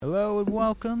Hello and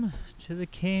welcome to the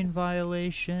Kane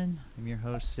Violation. I'm your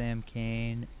host Sam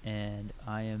Kane, and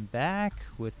I am back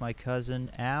with my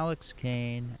cousin Alex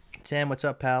Kane. Sam, what's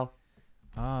up, pal?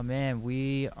 Oh man,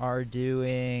 we are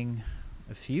doing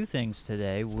a few things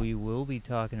today. We will be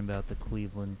talking about the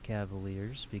Cleveland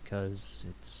Cavaliers because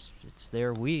it's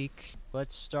their week.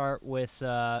 Let's start with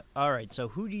all right. So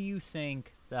who do you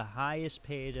think the highest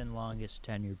paid and longest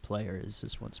tenured player is?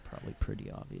 This one's probably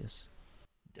pretty obvious.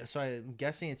 So I'm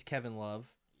guessing it's Kevin Love.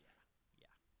 Yeah.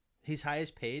 He's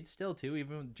highest paid still, too,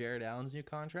 even with Jared Allen's new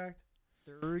contract.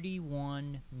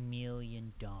 $31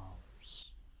 million.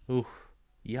 Ooh,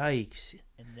 yikes.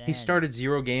 And He then, started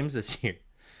 0 games this year.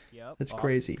 yep, That's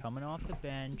crazy. coming off the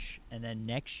bench, and then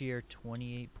next year,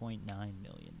 $28.9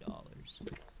 million.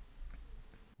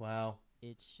 Wow.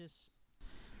 It's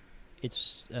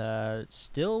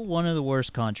still one of the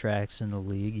worst contracts in the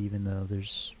league, even though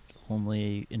there's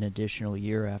only an additional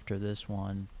year after this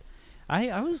one.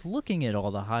 I was looking at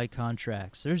all the high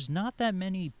contracts. There's not that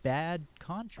many bad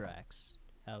contracts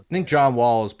out I think there. John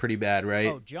Wall is pretty bad, right?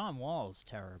 Oh, John Wall's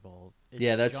terrible.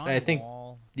 Yeah, I think,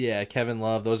 Wall. yeah, Kevin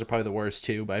Love, those are probably the worst,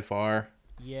 too, by far.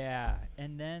 Yeah,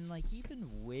 and then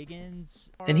even Wiggins.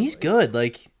 And he's good.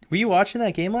 Like, were you watching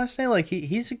that game last night? Like,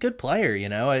 he's a good player, you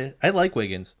know? I like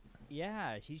Wiggins.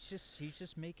 Yeah, he's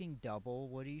just making double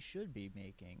what he should be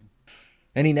making.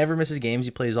 And he never misses games.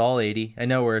 He plays all 80. I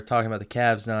know we're talking about the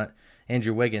Cavs, not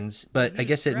Andrew Wiggins, but I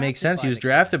guess it makes sense. He was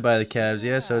drafted by the Cavs,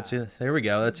 yeah. So there we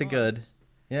go. That's a good,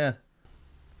 yeah.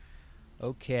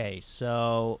 Okay,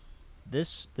 so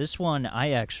this one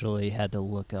I actually had to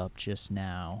look up just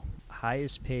now.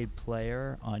 Highest paid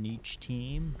player on each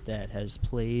team that has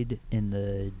played in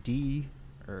the G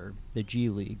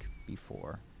League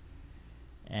before.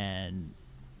 And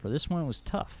for this one, it was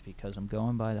tough because I'm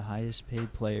going by the highest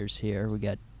paid players here. We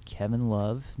got Kevin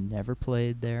Love, never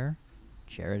played there.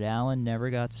 Jared Allen never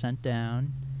got sent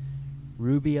down.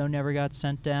 Rubio never got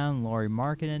sent down. Lauri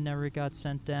Markkanen never got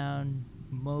sent down.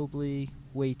 Mobley,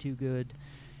 way too good.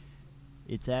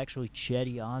 It's actually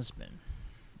Cedi Osman,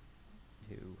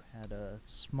 who had a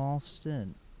small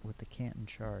stint with the Canton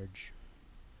Charge.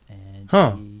 And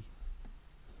he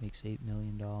makes $8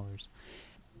 million.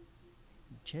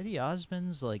 Cedi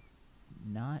Osman's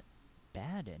not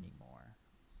bad anymore.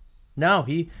 No,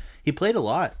 he played a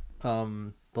lot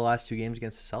the last 2 games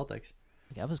against the Celtics.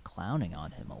 I was clowning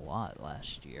on him a lot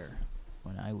last year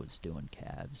when I was doing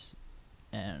Cavs,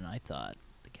 and I thought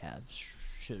the Cavs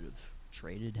should have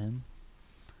traded him.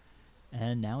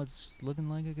 And now it's looking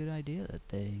like a good idea that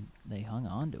they hung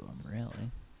on to him, really.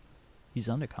 He's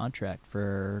under contract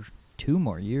for 2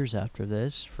 more years after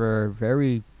this for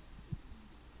very,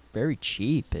 very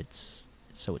cheap. It's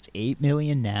 $8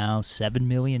 million now, $7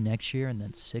 million next year, and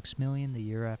then $6 million the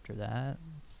year after that.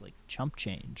 It's like chump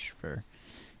change for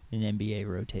an NBA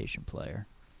rotation player.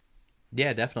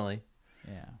 Yeah, definitely.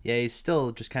 Yeah, he's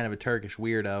still just kind of a Turkish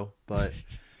weirdo, but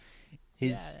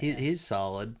he's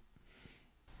solid.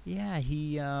 Yeah,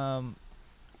 he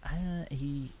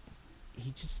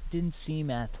just didn't seem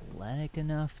athletic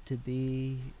enough to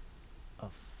be a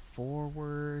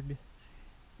forward,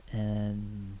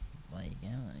 and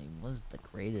he wasn't the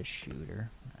greatest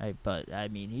shooter. But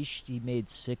he made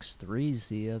 6 threes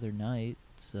the other night,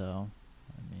 so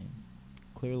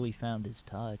clearly found his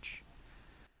touch.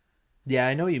 Yeah,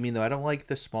 I know what you mean, though. I don't like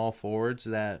the small forwards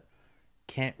that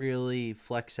can't really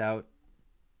flex out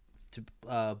to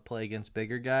play against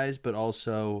bigger guys, but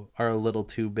also are a little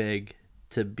too big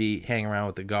to hang around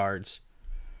with the guards.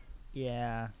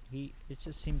 Yeah, it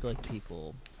just seemed like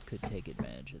people could take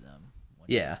advantage of them when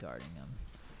he was guarding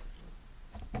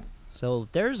them. So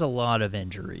there's a lot of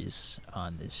injuries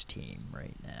on this team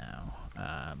right now.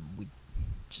 We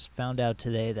just found out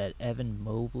today that Evan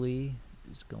Mobley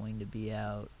is going to be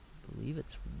out, I believe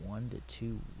it's 1 to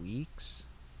 2 weeks,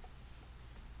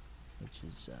 which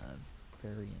is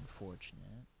very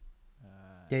unfortunate.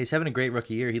 Yeah, he's having a great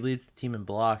rookie year. He leads the team in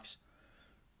blocks,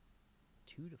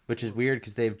 which is weird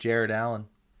because they have Jared Allen.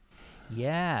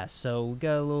 Yeah, so we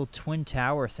got a little Twin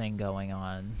Tower thing going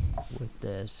on with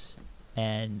this.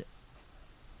 And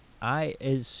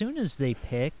as soon as they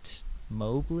picked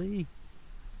Mobley,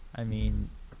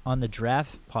 on the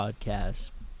draft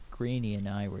podcast, Greeny and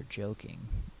I were joking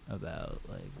about,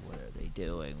 what are they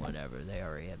doing, whatever. They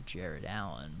already have Jared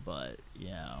Allen, but,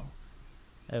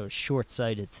 that was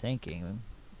short-sighted thinking.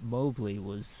 Mobley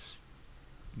was,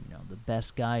 the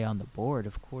best guy on the board.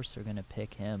 Of course they're going to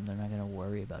pick him. They're not going to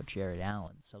worry about Jared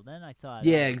Allen. So then I thought...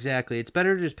 Yeah, exactly. It's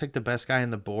better to just pick the best guy on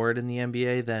the board in the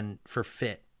NBA than for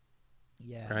fit.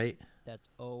 Yeah. Right? That's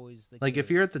always the case.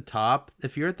 If you're at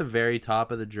the very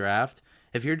top of the draft,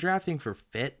 if you're drafting for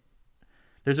fit,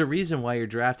 There's a reason why you're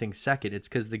drafting second. It's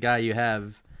because the guy you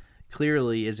have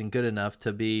clearly isn't good enough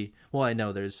to be. Well, I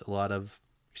know there's a lot of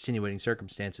extenuating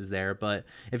circumstances there, but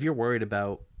if you're worried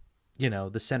about,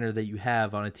 the center that you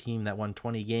have on a team that won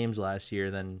 20 games last year,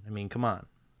 then, I mean, come on.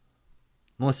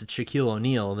 Unless it's Shaquille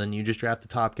O'Neal, then you just draft the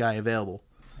top guy available.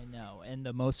 I know, and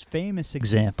the most famous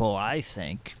example, I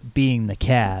think, being the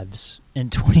Cavs in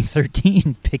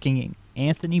 2013 picking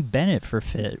Anthony Bennett for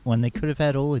fit when they could have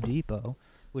had Oladipo,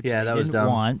 which Yeah, they that was didn't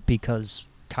dumb. want because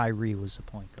Kyrie was the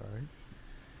point guard.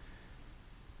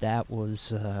 That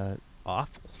was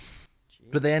awful.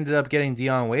 But they ended up getting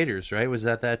Dion Waiters, right? Was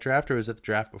that draft, or was it the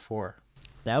draft before?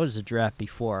 That was the draft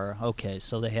before. Okay,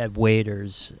 so they had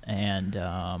Waiters and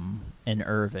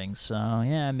Irving. So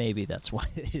yeah, maybe that's why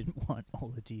they didn't want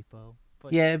Oladipo.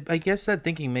 But Yeah, I guess that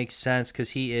thinking makes sense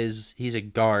because he's a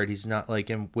guard. He's not like,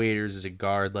 and Waiters is a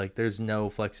guard. Like, there's no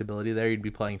flexibility there. You'd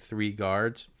be playing 3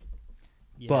 guards.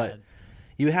 yeah, But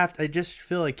you have to, I just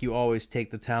feel like you always take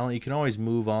the talent. You can always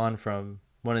move on from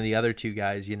one of the other 2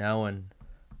 guys, and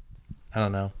I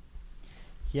don't know.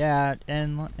 yeah,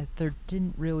 and there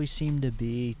didn't really seem to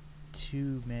be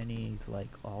too many like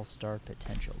all-star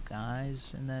potential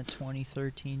guys in that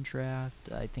 2013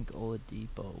 draft. I think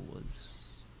Oladipo was,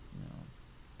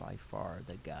 by far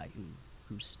the guy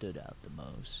who stood out the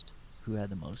most, who had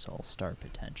the most all-star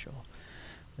potential.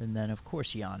 And then, of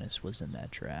course, Giannis was in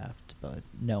that draft, but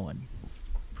no one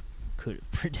could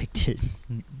have predicted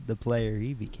the player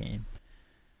he became.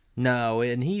 No,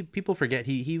 and people forget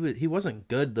he wasn't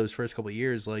good those first couple of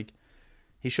years. Like,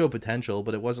 he showed potential,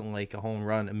 but it wasn't like a home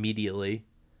run immediately.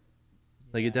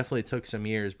 Like, it definitely took some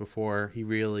years before he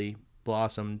really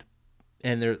blossomed.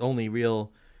 And their only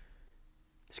real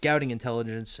scouting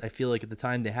intelligence, I feel like at the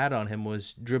time they had on him,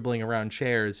 was dribbling around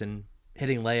chairs and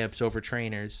hitting layups over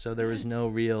trainers. So there was no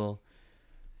real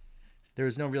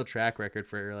track record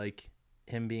for like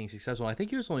him being successful. I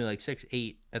think he was only like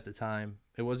 6'8" at the time.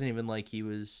 It wasn't even like he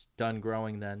was done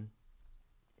growing then.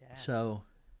 Yeah. So,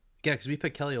 yeah, because we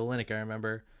picked Kelly Olynyk, I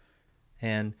remember,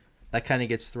 and that kind of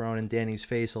gets thrown in Danny's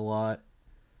face a lot.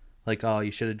 Like, oh,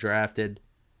 you should have drafted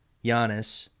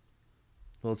Giannis.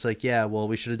 Well, it's like, yeah, well,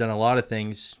 we should have done a lot of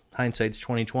things. Hindsight's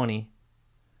 2020.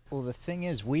 Well, the thing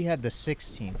is, we had the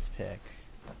 16th pick,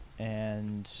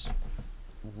 and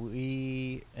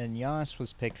Giannis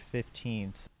was picked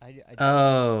 15th. I don't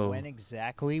know when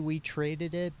exactly we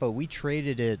traded it, but we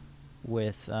traded it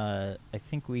with, I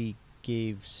think we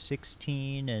gave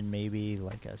 16 and maybe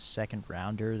like a second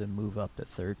rounder to move up to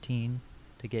 13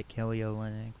 to get Kelly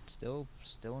Olynyk. Still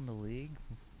in the league.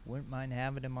 Wouldn't mind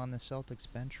having him on the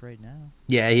Celtics bench right now.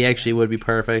 Yeah, he actually would be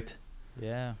perfect.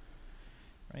 Yeah.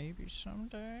 Maybe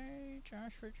someday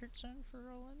Josh Richardson for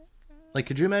Olynyk. Like,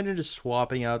 could you imagine just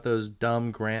swapping out those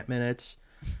dumb Grant minutes?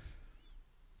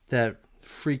 That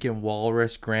freaking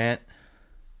walrus Grant.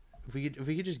 If we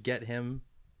could just get him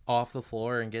off the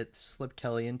floor and slip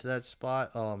Kelly into that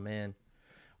spot, oh man,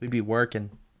 we'd be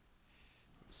working.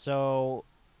 So,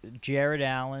 Jared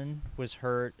Allen was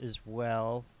hurt as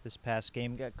well this past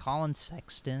game. Got Colin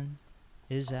Sexton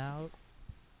is out.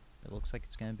 It looks like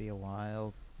it's going to be a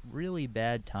while. Really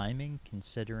bad timing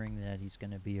considering that he's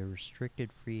going to be a restricted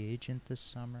free agent this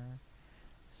summer.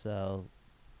 So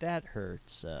that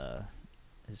hurts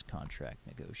his contract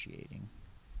negotiating,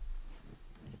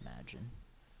 I imagine.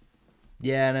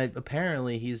 Yeah, and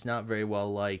apparently he's not very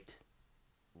well liked.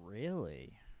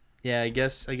 Really? Yeah, I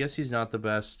guess he's not the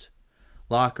best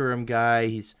locker room guy.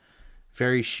 He's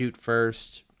very shoot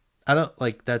first. I don't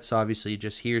like, that's obviously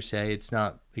just hearsay. It's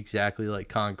not exactly like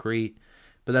concrete.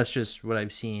 But that's just what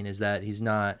I've seen, is that he's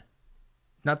not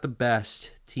the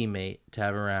best teammate to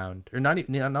have around. Or not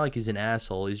like he's an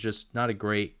asshole. He's just not a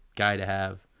great guy to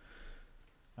have.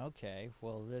 Okay,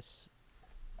 well this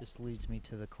leads me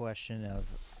to the question of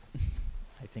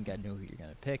I think I know who you're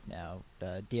going to pick now.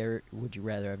 Would you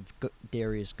rather have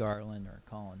Darius Garland or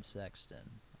Colin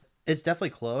Sexton? It's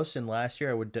definitely close, and last year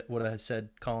I would have said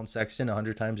Colin Sexton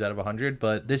 100 times out of 100,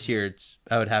 but this year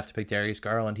I would have to pick Darius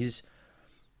Garland. He's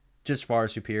just far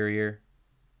superior.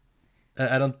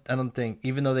 I don't think,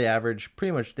 even though they average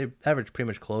pretty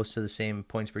much close to the same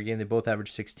points per game. They both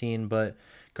average 16, but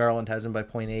Garland has him by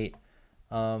 0.8.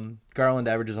 Garland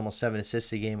averages almost 7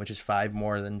 assists a game, which is 5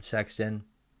 more than Sexton.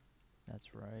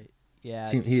 That's right.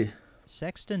 Yeah.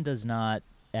 Sexton does not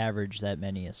average that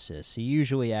many assists. He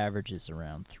usually averages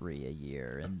around 3 a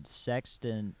year, and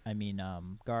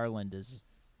Garland is,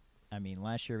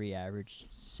 last year he averaged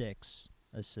 6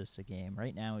 assists a game.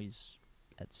 Right now he's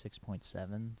at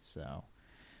 6.7, so,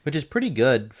 which is pretty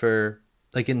good for,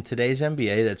 like, in today's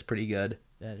NBA. That's pretty good.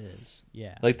 That is,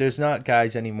 yeah. Like, there's not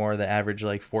guys anymore that average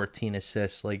like 14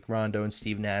 assists like Rondo and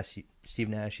Steve Nash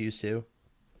used to.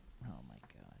 Oh my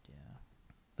god, yeah.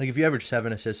 Like, if you average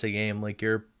 7 assists a game, like,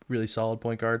 you're a really solid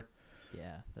point guard.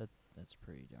 Yeah, that's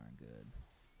pretty darn good.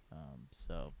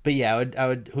 So But yeah, I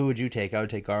would. Who would you take? I would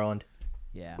take Garland.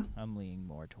 yeah, I'm leaning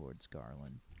more towards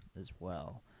Garland as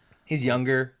well. He's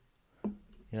younger,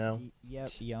 Yep,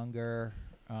 younger.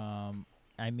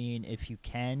 I mean, if you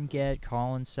can get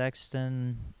Colin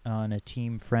Sexton on a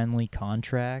team-friendly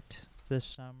contract this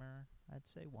summer, I'd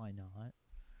say why not?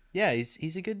 Yeah,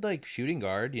 he's a good like shooting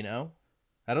guard.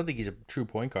 I don't think he's a true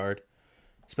point guard,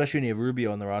 especially when you have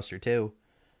Rubio on the roster too.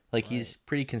 Like, he's Right.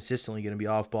 pretty consistently going to be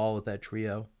off ball with that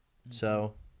trio. Mhm.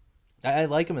 So I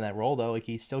like him in that role though. Like,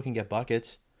 he still can get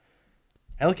buckets.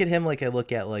 I look at him like I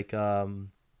look at like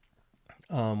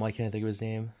why can't I think of his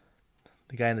name?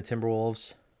 The guy in the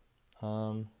Timberwolves.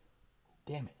 Um,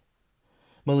 damn it,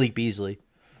 Malik Beasley.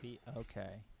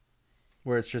 Okay.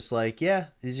 Where it's just like, yeah,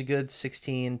 he's a good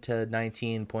 16 to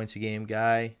 19 points a game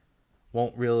guy.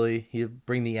 He'll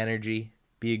bring the energy,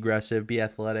 be aggressive, be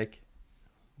athletic.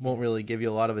 Won't really give you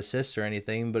a lot of assists or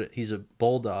anything, but he's a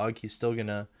bulldog. He's still going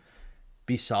to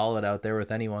be solid out there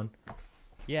with anyone.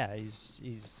 Yeah,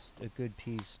 he's a good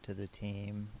piece to the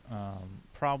team.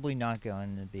 Probably not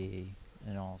going to be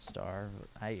an all-star.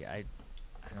 I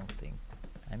don't think.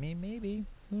 I mean, maybe.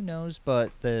 Who knows?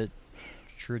 But the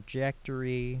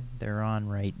trajectory they're on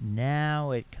right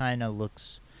now, it kind of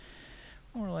looks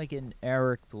more like an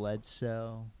Eric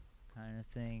Bledsoe kind of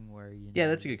thing, where Yeah,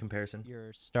 that's a good comparison.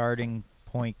 you're starting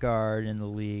point guard in the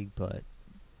league, but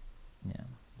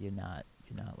you're not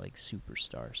like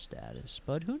superstar status.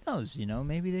 But who knows?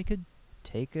 Maybe they could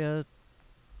take a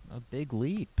big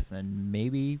leap, and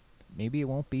maybe it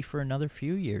won't be for another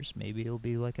few years. Maybe it'll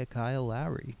be like a Kyle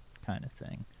Lowry kind of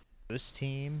thing. This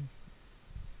team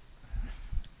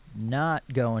not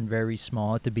going very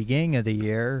small at the beginning of the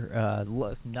year.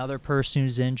 Another person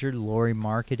who's injured, Lauri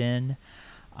Markkanen.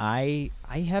 I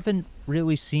haven't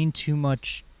really seen too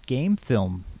much game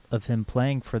film of him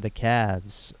playing for the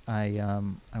Cavs.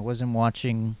 I wasn't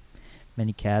watching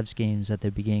many Cavs games at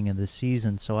the beginning of the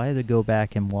season, so I had to go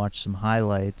back and watch some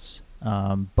highlights.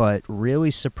 But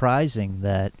really surprising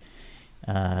that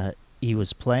he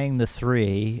was playing the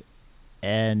three,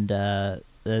 and the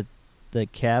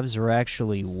Cavs are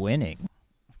actually winning.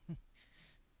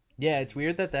 Yeah, it's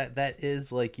weird that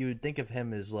is like, you would think of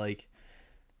him as like,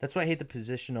 that's why I hate the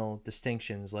positional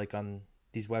distinctions like on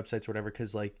these websites or whatever,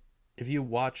 because like, if you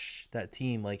watch that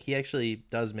team, like, he actually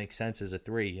does make sense as a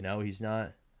three. He's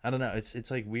not. I don't know.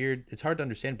 It's like weird. It's hard to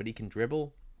understand, but he can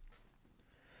dribble.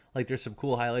 Like, there's some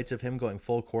cool highlights of him going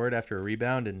full court after a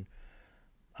rebound, and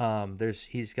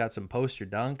he's got some poster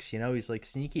dunks. He's like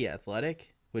sneaky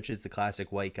athletic, which is the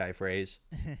classic white guy phrase,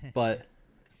 but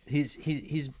he's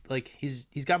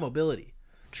got mobility.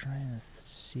 Trying to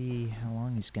see how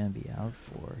long he's going to be out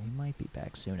for. He might be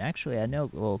back soon. Actually, I know.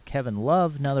 Well, Kevin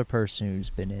Love, another person who's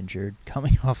been injured,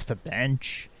 coming off the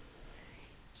bench.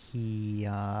 He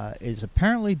is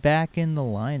apparently back in the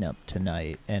lineup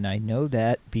tonight, and I know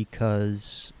that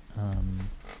because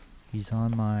he's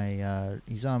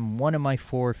on one of my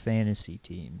 4 fantasy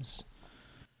teams.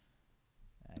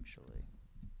 Actually,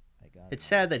 I got. It's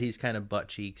sad that he's kind of butt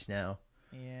cheeks now.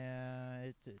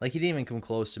 Yeah, Like, he didn't even come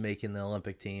close to making the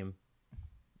Olympic team.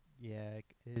 yeah,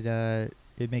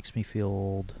 it makes me feel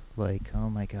old. Like, oh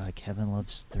my God, Kevin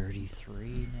Love's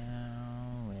 33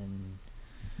 now, and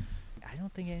I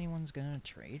don't think anyone's gonna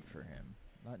trade for him.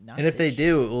 Not And if they this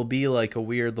do, it will be like a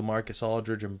weird LaMarcus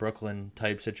Aldridge in Brooklyn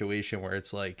type situation where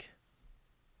it's like,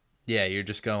 yeah, you're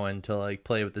just going to like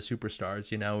play with the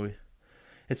superstars.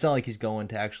 It's not like he's going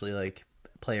to actually like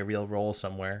play a real role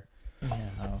somewhere.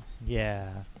 No, yeah,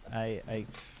 I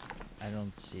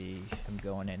don't see him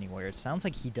going anywhere. It sounds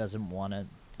like he doesn't want to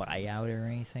buy out or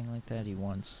anything like that. He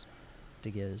wants to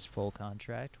get his full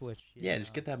contract, which Yeah,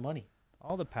 just get that money.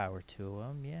 all the power to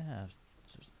him. Yeah, it's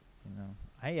just,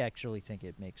 I actually think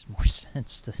it makes more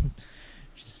sense to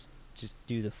just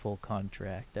do the full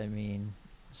contract. I mean,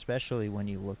 especially when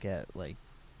you look at like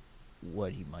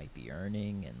what he might be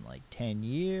earning in like 10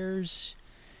 years.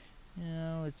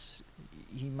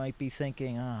 He might be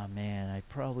thinking, "Oh man, I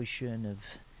probably shouldn't have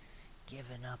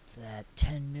given up that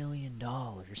 $10 million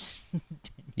 10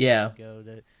 Yeah, years ago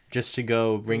to just to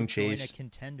go ring join a chase.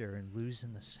 contender and lose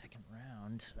in the second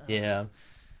round." Yeah,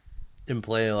 and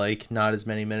play like not as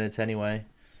many minutes anyway.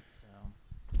 So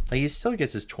Like, he still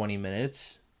gets his 20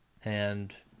 minutes,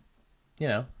 and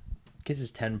gets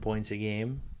his 10 points a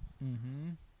game. mm-hmm.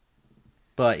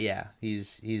 But yeah,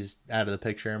 he's out of the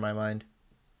picture in my mind.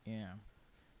 Yeah.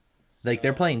 Like,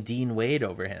 they're So, playing Dean Wade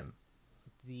over him.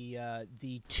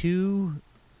 The two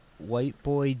white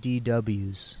boy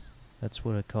DWs. That's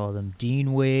what I call them.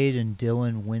 Dean Wade and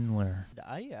Dylan Windler.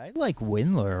 I like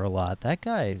Windler a lot. That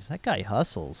guy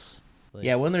hustles. Like,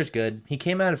 Yeah, Windler's good. He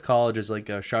came out of college as like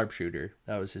a sharpshooter.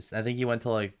 That was his. I think he went to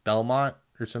like Belmont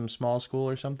or some small school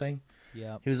or something.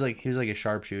 yeah. He was like a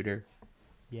sharpshooter.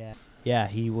 Yeah. Yeah,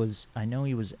 he was. I know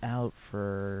he was out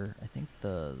for I think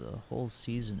the whole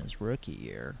season his rookie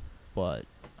year, but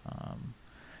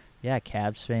yeah,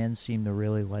 Cavs fans seem to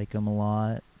really like him a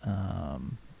lot.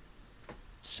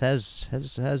 Has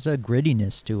a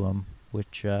grittiness to him,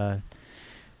 which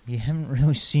you haven't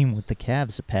really seen with the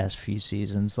Cavs the past few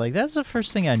seasons. Like that's the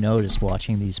first thing I noticed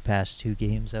watching these past two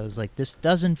games. I was like, this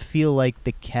doesn't feel like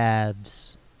the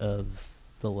Cavs of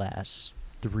the last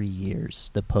 3 years,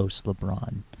 the post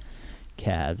LeBron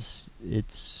Cavs.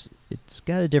 It's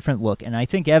got a different look, and I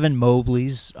think Evan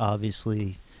Mobley's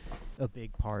obviously a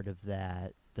big part of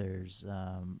that. There's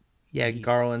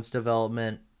Garland's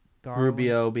development, Garland's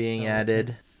Rubio being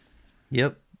added.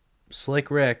 Yep,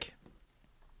 Slick Rick.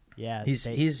 Yeah,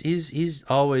 He's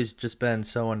always just been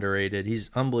so underrated. He's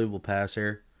an unbelievable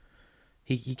passer.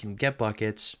 He can get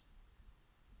buckets.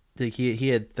 He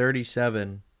had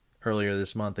 37 earlier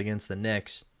this month against the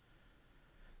Knicks.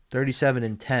 37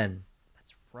 and 10.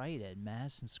 That's right, at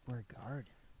Madison Square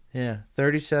Garden. Yeah,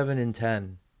 37 and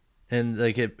 10. And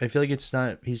like I feel like it's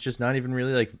not. He's just not even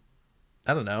really like.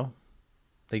 I don't know.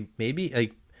 Like maybe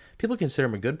like people consider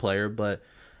him a good player, but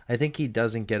I think he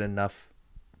doesn't get enough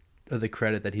of the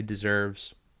credit that he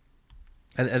deserves.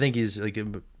 I think he's like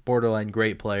a borderline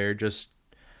great player. Just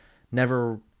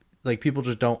never like people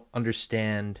just don't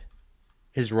understand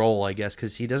his role. I guess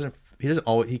because he doesn't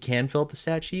always he can fill up the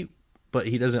stat sheet, but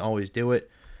he doesn't always do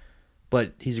it.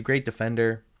 But he's a great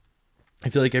defender. I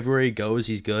feel like everywhere he goes,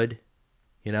 he's good.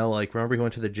 You know, like remember he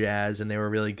went to the Jazz and they were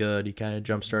really good. He kind of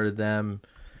jump-started them.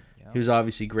 Yep. He was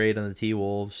obviously great on the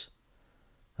T-Wolves.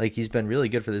 Like he's been really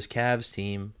good for this Cavs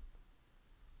team.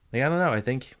 Like I don't know, I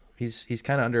think he's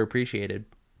kind of underappreciated.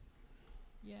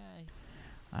 Yeah.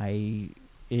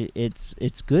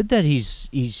 It's good that he's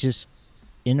just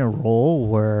in a role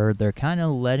where they're kind of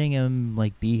letting him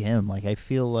like be him. Like I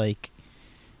feel like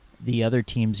the other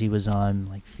teams he was on,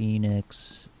 like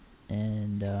Phoenix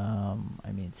and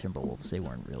Timberwolves, they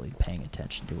weren't really paying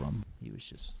attention to him. He was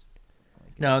just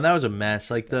no, that was a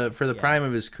mess. Like for the prime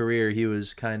of his career, he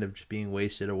was kind of just being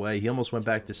wasted away. He almost went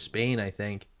back to Spain, I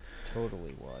think.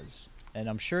 Totally was. And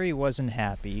I'm sure he wasn't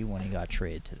happy when he got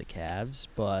traded to the Cavs,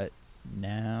 but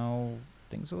now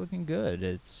things are looking good.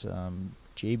 It's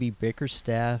JB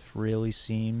Bickerstaff really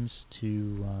seems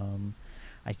to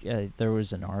there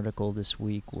was an article this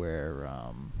week where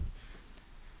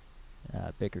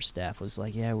Bickerstaff was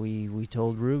like, yeah, we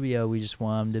told Rubio we just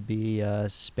want him to be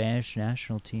Spanish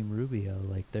national team Rubio.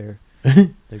 Like they're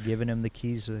giving him the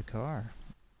keys to the car.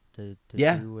 To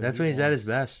that's when he's at his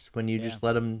best. When you just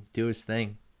let him do his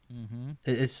thing. Mm-hmm.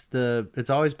 It's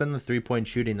always been the 3-point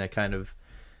shooting that kind of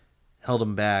held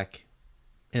him back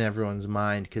in everyone's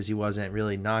mind because he wasn't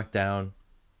really knocked down.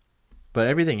 But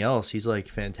everything else, he's like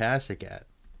fantastic at.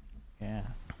 Yeah,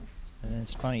 and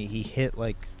it's funny. He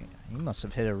must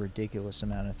have hit a ridiculous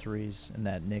amount of threes in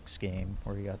that Knicks game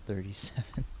where he got 37.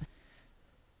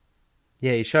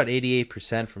 Yeah, he shot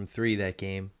 88% from 3 that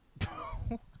game.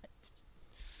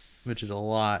 Which is a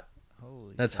lot.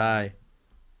 Holy That's cow. high.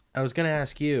 I was going to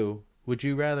ask you, would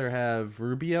you rather have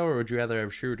Rubio or would you rather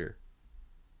have Schroeder?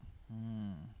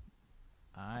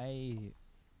 I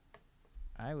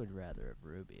would rather have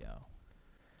Rubio,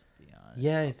 to be honest.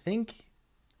 Yeah,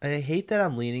 I hate that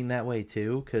I'm leaning that way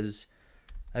too because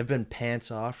I've been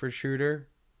pants off for Schroeder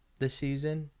this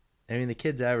season. I mean, the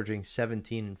kid's averaging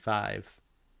 17 and 5.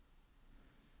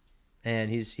 And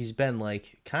he's been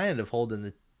like kind of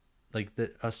holding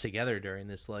us together during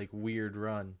this like weird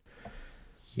run.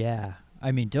 Yeah,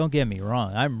 I mean, don't get me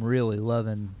wrong. I'm really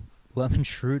loving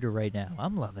Schroeder right now.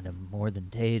 I'm loving him more than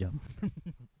Tatum.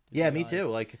 Yeah, me too.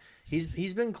 Like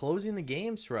he's been closing the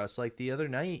games for us. Like the other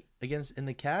night in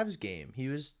the Cavs game, he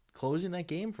was closing that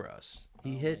game for us.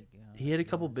 He hit a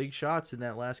couple big shots in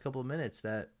that last couple of minutes.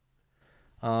 That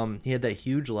he had that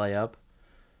huge layup.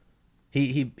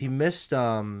 He missed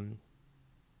the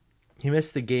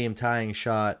game tying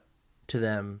shot to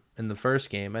them in the first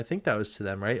game. I think that was to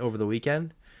them, right? Over the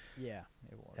weekend? Yeah,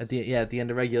 it was. At the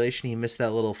end of regulation, he missed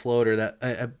that little floater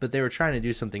but they were trying to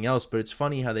do something else, but it's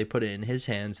funny how they put it in his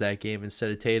hands that game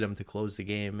instead of Tatum to close the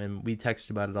game, and we text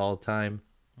about it all the time.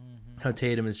 Mm-hmm. How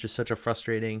Tatum is just such a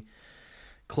frustrating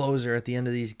closer at the end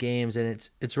of these games, and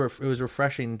it was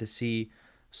refreshing to see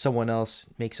someone else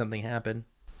make something happen.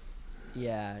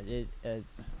 Yeah,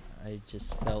 I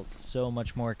just felt so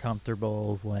much more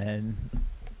comfortable when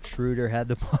Schroeder had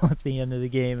the ball at the end of the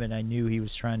game, and I knew he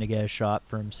was trying to get a shot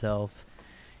for himself.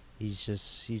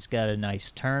 He's got a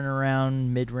nice turnaround,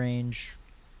 mid-range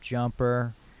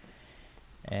jumper,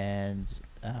 and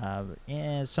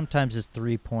sometimes his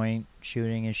 3-point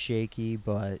shooting is shaky,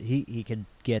 but he can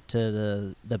get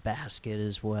to the basket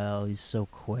as well. He's so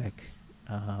quick,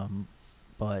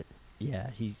 but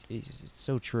yeah, he's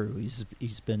so true.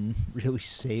 He's been really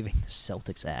saving the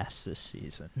Celtics' ass this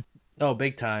season. Oh,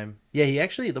 big time. Yeah, he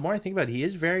actually, the more I think about it, he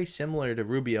is very similar to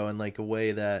Rubio in like a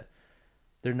way that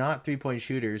they're not 3-point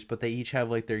shooters, but they each have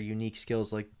like their unique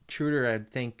skills. Like Schroeder, I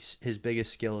think his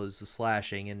biggest skill is the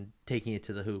slashing and taking it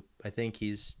to the hoop. I think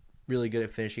he's really good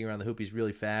at finishing around the hoop. He's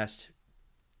really fast.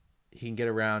 He can get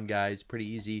around guys pretty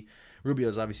easy. Rubio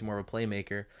is obviously more of a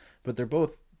playmaker, but they're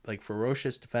both like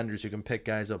ferocious defenders who can pick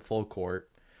guys up full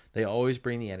court. They always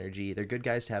bring the energy. They're good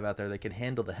guys to have out there. They can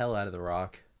handle the hell out of the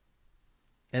rock.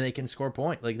 And they can score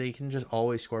points. Like, they can just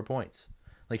always score points.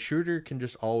 Like, Schroeder can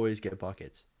just always get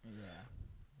buckets.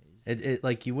 Yeah. It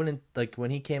like, you wouldn't, like,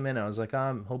 when he came in, I was like,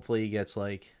 hopefully he gets,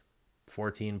 like,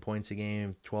 14 points a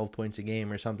game, 12 points a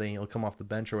game or something. He'll come off the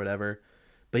bench or whatever.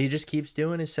 But he just keeps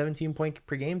doing his 17-point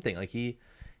per game thing. Like, he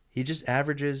just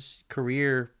averages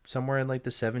career somewhere in, like,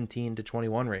 the 17 to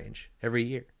 21 range every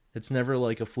year. It's never,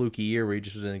 like, a fluky year where he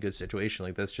just was in a good situation.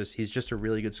 Like, he's just a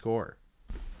really good scorer.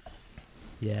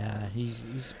 Yeah,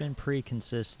 he's been pretty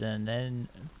consistent, and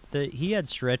he had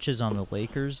stretches on the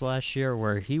Lakers last year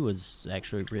where he was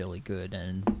actually really good,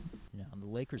 and the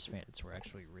Lakers fans were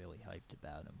actually really hyped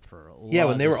about him for a lot. Yeah,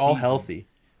 when they were all season. healthy.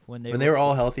 When they were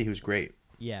all healthy, he was great.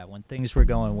 Yeah, when things were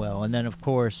going well, and then of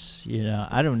course,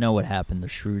 I don't know what happened to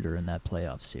Schroeder in that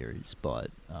playoff series, but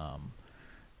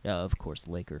of course,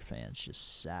 Laker fans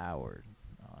just soured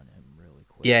on him really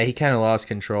quick. Yeah, he kind of lost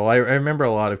control. I remember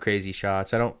a lot of crazy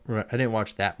shots. I didn't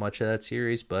watch that much of that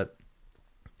series, but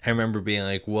I remember being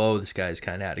like, "Whoa, this guy's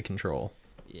kind of out of control."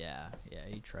 Yeah,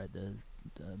 he tried to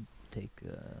take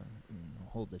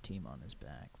hold the team on his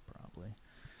back probably,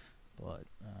 but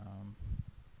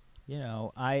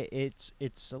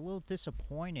it's a little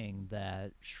disappointing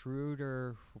that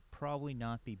Schroeder will probably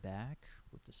not be back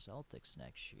with the Celtics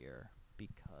next year.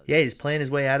 Because he's playing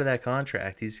his way out of that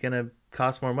contract. He's going to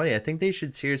cost more money. I think they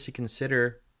should seriously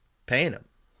consider paying him.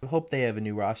 I hope they have a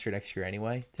new roster next year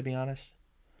anyway, to be honest.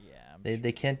 Yeah.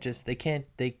 They can't just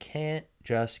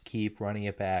keep running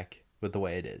it back with the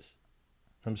way it is.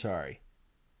 I'm sorry.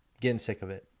 Getting sick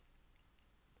of it.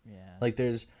 Yeah. Like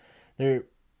I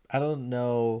don't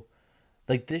know,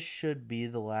 like this should be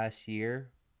the last year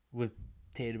with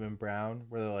Tatum and Brown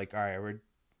where they're like, all right, we're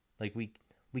like we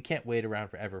can't wait around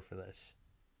forever for this,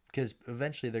 because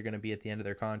eventually they're going to be at the end of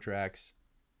their contracts,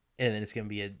 and then it's going to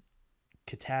be a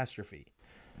catastrophe.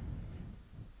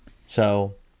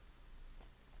 So,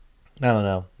 I don't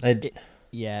know.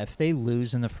 If they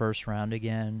lose in the first round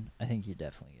again, I think you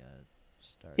definitely got to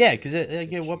start. Yeah, because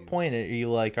at what point are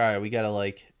you like, all right, we got to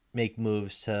like make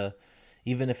moves to,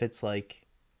 even if it's like,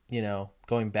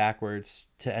 going backwards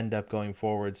to end up going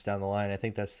forwards down the line. I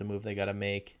think that's the move they got to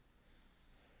make.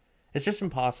 It's just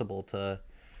impossible to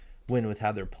win with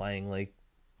how they're playing. Like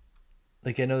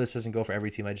I know this doesn't go for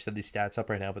every team. I just have these stats up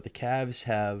right now, but the Cavs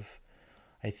have,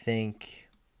 I think,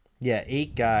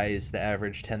 8 guys that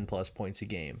average 10-plus points a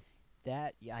game.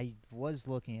 That I was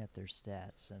looking at their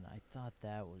stats, and I thought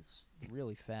that was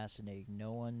really fascinating.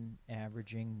 No one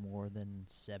averaging more than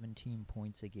 17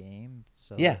 points a game.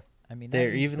 So yeah, I mean,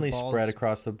 they're evenly spread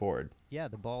across the board. Yeah,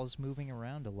 the ball's moving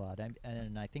around a lot.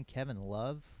 And I think Kevin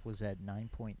Love was at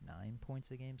 9.9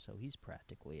 points a game, so he's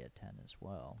practically at 10 as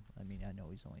well. I mean, I know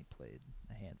he's only played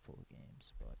a handful of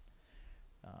games, but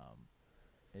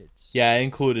it's... Yeah, I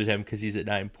included him because he's at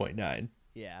 9.9.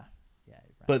 Yeah. Right.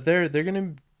 But they're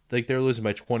gonna, like, they're losing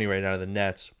by 20 right now to the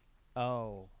Nets.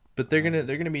 Oh. But they're gonna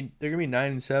be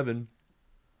 9-7.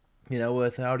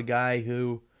 Without a guy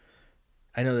who,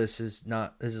 I know this is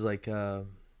like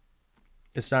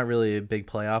it's not really a big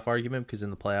playoff argument, because in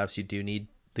the playoffs you do need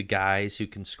the guys who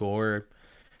can score.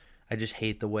 I just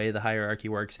hate the way the hierarchy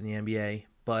works in the NBA,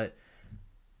 but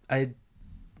I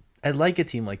like a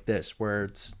team like this where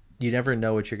you never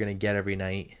know what you're going to get every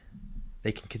night.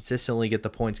 They can consistently get the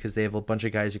points because they have a bunch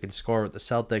of guys who can score. With the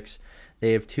Celtics,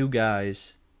 they have 2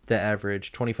 guys that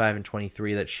average 25 and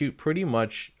 23 that shoot pretty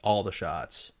much all the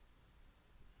shots.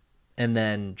 And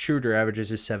then Schroeder averages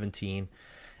his 17.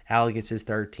 Allen gets his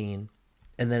 13.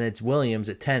 And then it's Williams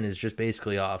at 10 is just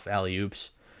basically off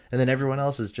alley-oops. And then everyone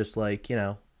else is just like,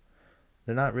 they're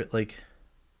not like,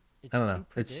 it's I don't know. Too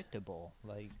predictable.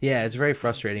 It's very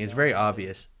frustrating. It's very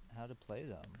obvious how to play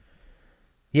them.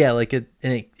 Yeah, like it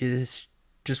is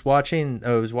just watching.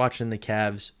 I was watching the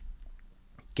Cavs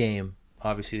game,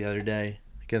 obviously the other day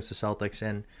against the Celtics,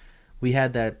 and we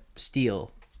had that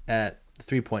steal at the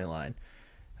 3-point line.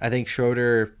 I think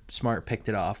Schroeder Smart picked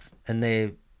it off, and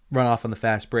they run off on the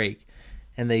fast break,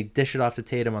 and they dish it off to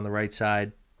Tatum on the right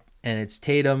side, and it's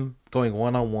Tatum going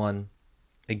 1-on-1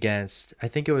 against, I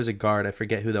think it was a guard. I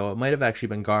forget who, though. It might have actually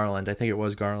been Garland. I think it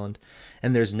was Garland.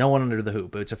 And there's no one under the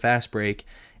hoop. It's a fast break,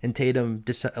 and Tatum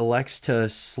elects to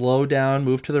slow down,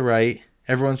 move to the right.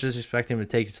 Everyone's just expecting him to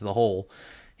take it to the hole.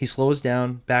 He slows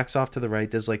down, backs off to the right,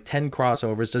 does like 10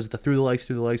 crossovers, does the through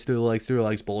the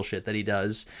legs bullshit that he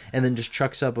does, and then just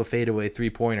chucks up a fadeaway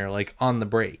 3-pointer like on the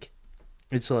break.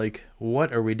 It's like,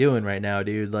 what are we doing right now,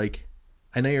 dude? Like,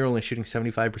 I know you're only shooting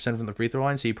 75% from the free throw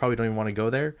line, so you probably don't even want to go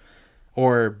there.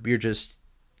 Or you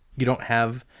don't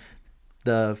have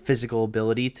the physical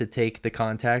ability to take the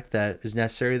contact that is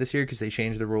necessary this year because they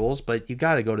changed the rules, but you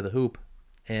got to go to the hoop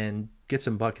and get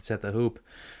some buckets at the hoop.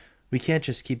 We can't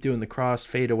just keep doing the cross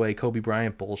fadeaway Kobe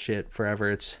Bryant bullshit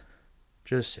forever. It's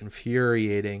just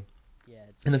infuriating. Yeah,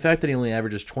 and the fact that he only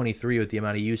averages 23 with the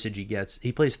amount of usage he gets,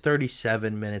 he plays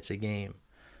 37 minutes a game.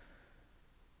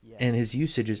 Yes. And his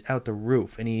usage is out the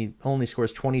roof, and he only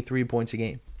scores 23 points a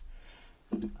game.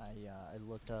 I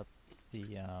looked up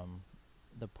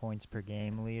the points per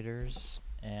game leaders,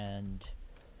 and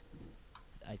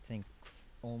I think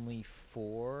only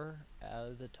 4 out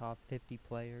of the top 50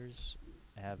 players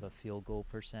have a field goal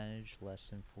percentage less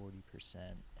than 40%,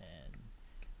 and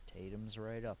Tatum's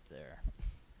right up there.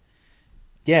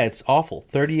 Yeah, it's awful.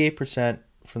 38%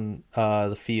 from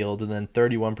the field, and then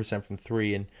 31% from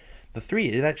 3, and the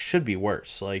 3 that should be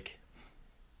worse. Like,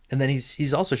 and then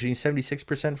he's also shooting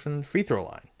 76% from the free throw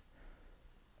line.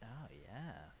 Oh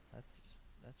yeah,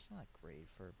 that's not great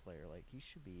for a player. Like, he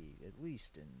should be at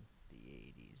least in the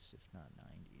 80s, if not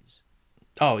 90s.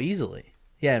 Oh, easily.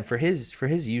 Yeah, and for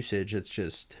his usage, it's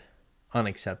just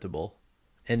unacceptable.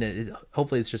 And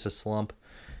hopefully it's just a slump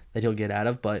that he'll get out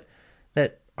of. But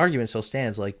that argument still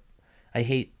stands. Like,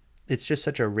 it's just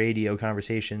such a radio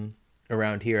conversation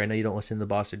around here. I know you don't listen to the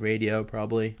Boston radio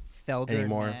probably Felger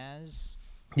anymore. Naz.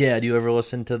 Yeah, do you ever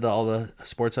listen to all the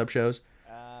Sports Hub shows?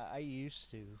 I used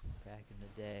to back in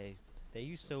the day. They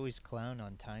used to always clown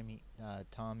on Tommy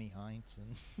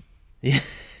Heinsohn. Yeah.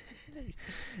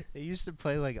 They used to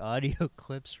play like audio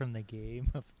clips from the game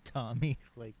of Tommy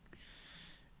like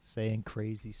saying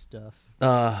crazy stuff.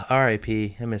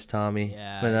 R.I.P. I miss Tommy.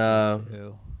 Yeah, but, I do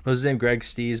too. What was his name? Greg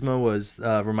Stiesma was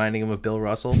reminding him of Bill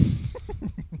Russell.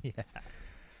 Yeah.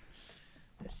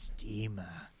 The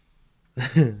Steamer.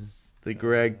 The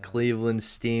Greg Cleveland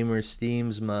Steamer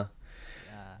Steamsma.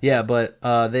 Yeah, but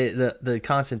the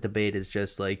constant debate is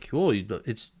just like, oh,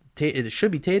 it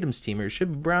should be Tatum's team or it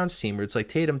should be Brown's team, or it's like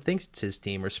Tatum thinks it's his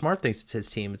team or Smart thinks it's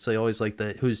his team. It's like always like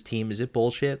whose team is it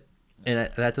bullshit, and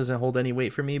that doesn't hold any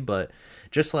weight for me. But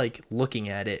just like looking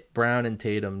at it, Brown and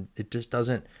Tatum, it just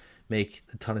doesn't make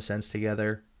a ton of sense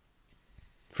together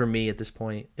for me at this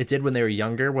point. It did when they were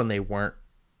younger, when they weren't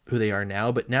who they are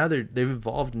now, but now they've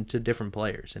evolved into different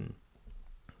players, and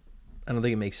I don't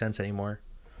think it makes sense anymore.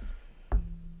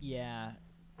 Yeah,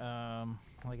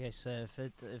 like I said,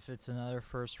 if it's another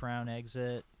first round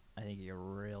exit, I think you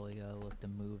really gotta look to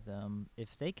move them.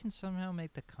 If they can somehow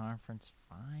make the conference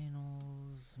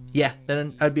finals, yeah,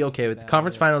 then I'd be okay with the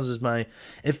conference finals. Is my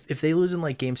if they lose in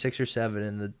like game 6 or 7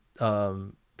 in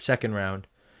the second round,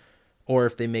 or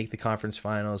if they make the conference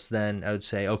finals, then I would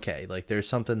say okay, like there's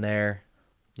something there,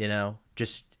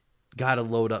 just gotta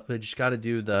load up. They just gotta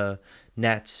do the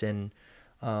Nets and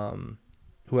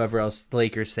whoever else,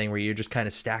 Lakers thing, where you just kind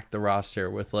of stack the roster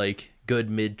with like good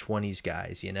mid-20s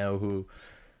guys, who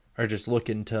are just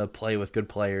looking to play with good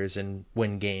players and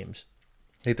win games.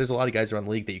 Like, there's a lot of guys around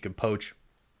the league that you could poach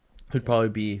who'd probably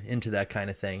be into that kind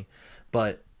of thing,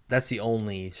 but that's the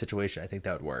only situation I think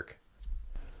that would work.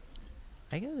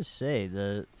 I gotta say,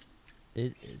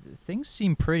 things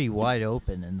seem pretty wide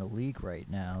open in the league right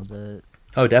now.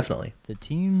 Oh, definitely. The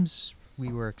teams we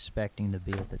were expecting to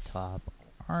be at the top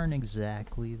aren't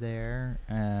exactly there.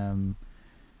 I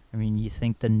mean, you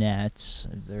think the Nets,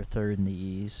 they're third in the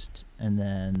East, and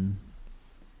then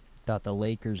thought the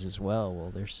Lakers as well. Well,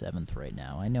 they're 7th right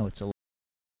now. I know it's a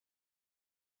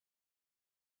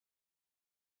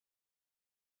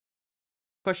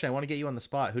question. I want to get you on the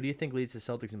spot. Who do you think leads the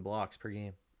Celtics in blocks per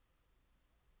game?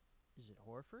 Is it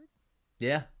Horford?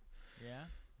 Yeah. Yeah.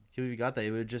 See, we got that.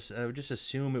 I would just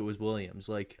assume it was Williams.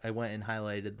 Like, I went and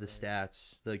highlighted the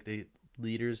stats, like the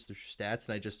leaders, the stats,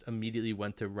 and I just immediately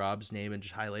went to Rob's name and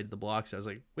just highlighted the blocks. I was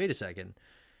like, wait a second.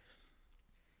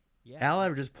 Yeah. Al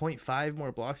averages 0.5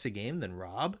 more blocks a game than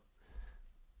Rob?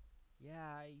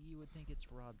 Yeah, you would think it's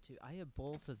Rob too. I have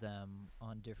both of them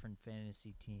on different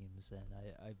fantasy teams, and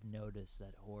I've noticed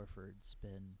that Horford's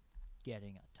been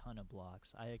getting a ton of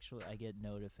blocks. I get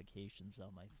notifications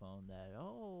on my phone that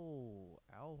Al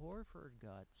Horford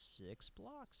got 6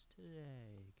 blocks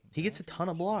today. He gets a ton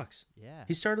of Congratulations!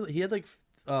 blocks. Yeah, He had like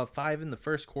 5 in the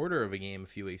first quarter of a game a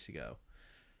few weeks ago.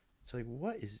 It's like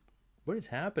what is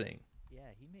happening? yeah,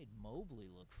 he made Mobley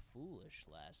look foolish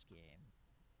last game.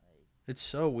 Like, It's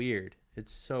so weird.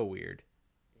 It's so weird.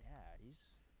 yeah,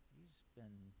 he's been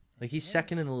Like and he's him.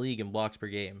 second in the league in blocks per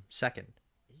game. Second.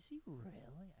 Is he really? I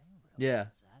didn't realize Yeah. it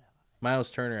was that high.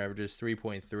 Miles Turner averages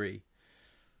 3.3.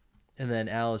 And then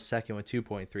Al is second with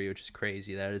 2.3, which is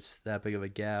crazy that it's that big of a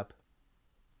gap.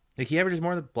 Like he averages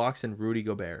more blocks than Rudy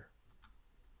Gobert.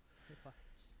 What?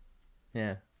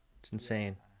 Yeah. It's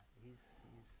insane. Yeah, he's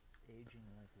aging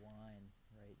like wine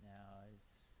right now.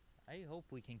 I hope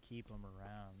we can keep him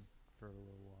around for a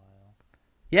little while.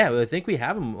 Yeah, but I think we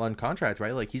have him on contract,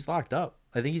 right? Like he's locked up.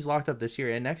 I think he's locked up this year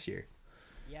and next year.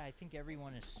 Yeah, I think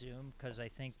everyone assumed because I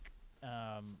think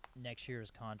next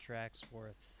year's contract's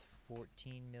worth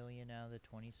 14 million out of the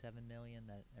 27 million.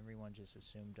 That everyone just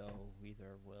assumed,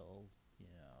 either will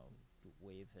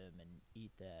waive him and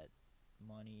eat that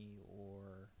money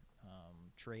or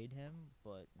trade him.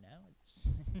 But now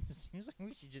it seems like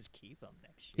we should just keep him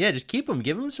next year. Yeah, just keep him.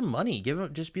 Give him some money.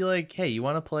 Just be like, hey, you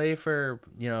want to play for,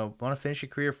 want to finish your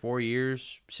career 4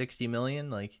 years, 60 million?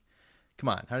 Like, come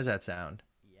on, how does that sound?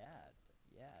 Yeah,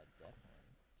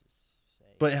 definitely. Just say.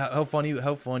 But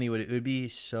how funny would it would be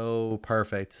so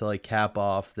perfect to like cap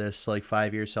off this like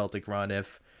 5 year Celtic run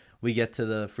if we get to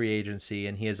the free agency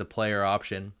and he has a player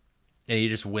option and he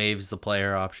just waives the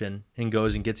player option and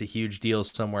goes and gets a huge deal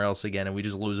somewhere else again and we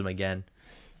just lose him again.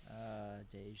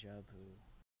 Deja vu.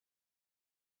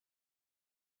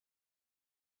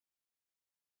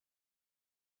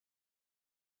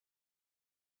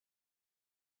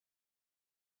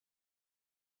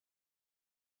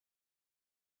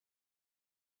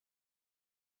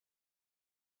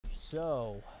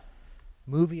 So,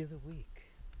 movie of the week.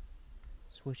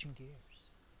 Switching gears.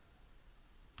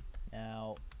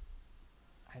 Now,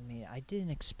 I mean, I didn't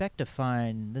expect to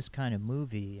find this kind of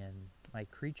movie in my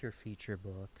creature feature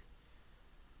book,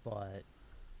 but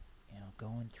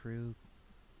going through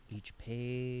each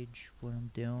page, what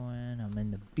I'm doing, I'm in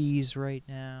the bees right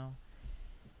now,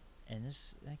 and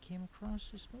I came across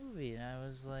this movie, and I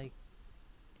was like,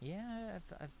 yeah,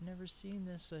 I've never seen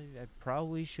this. I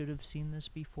probably should have seen this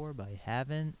before, but I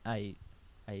haven't. I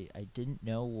didn't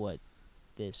know what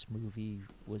this movie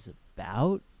was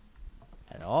about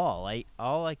at all.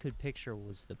 All I could picture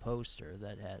was the poster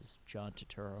that has John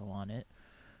Turturro on it.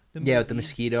 Yeah, with the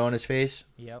mosquito on his face.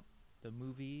 Yep. The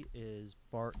movie is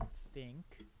Barton Fink,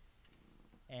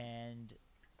 and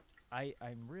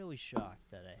I'm really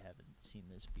shocked that I haven't seen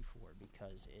this before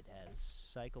because it has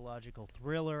psychological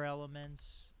thriller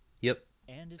elements, Yep.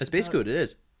 and That's basically what it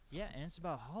is. Yeah, and it's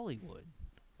about Hollywood,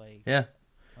 Yeah.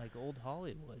 like old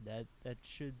Hollywood. That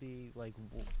should be like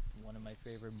one of my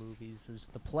favorite movies is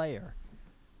The Player,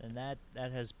 and that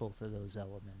has both of those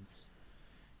elements.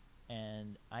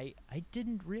 And I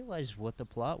didn't realize what the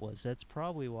plot was. That's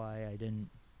probably why I didn't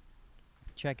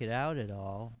check it out at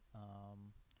all.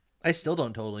 I still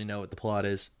don't totally know what the plot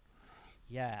is.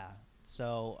 Yeah.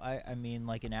 So I mean,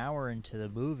 like an hour into the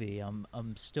movie, I'm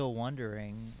still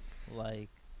wondering, like,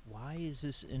 why is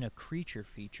this in a creature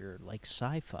feature like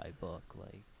sci-fi book?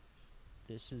 Like,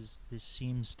 this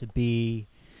seems to be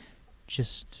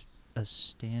just a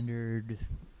standard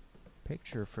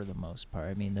picture for the most part.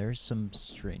 I mean, there's some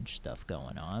strange stuff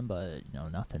going on, but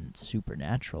nothing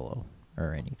supernatural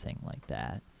or anything like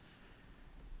that.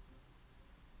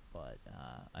 But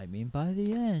I mean, by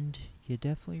the end, you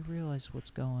definitely realize what's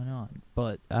going on.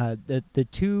 But the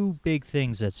two big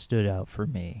things that stood out for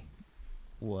me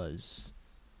was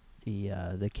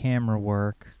the camera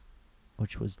work,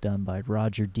 which was done by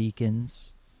Roger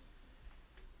Deakins.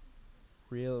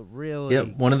 Really.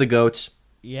 Yep, one of the goats.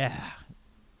 Yeah,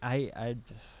 I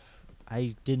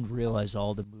didn't realize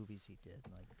all the movies he did.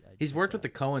 He's worked with the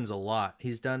Coens a lot.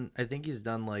 I think he's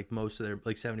done like most of their,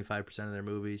 like 75% of their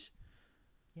movies.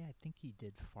 Yeah, I think he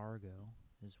did Fargo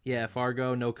as well. Yeah,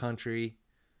 Fargo, No Country.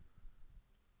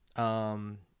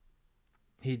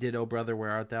 He did Oh Brother,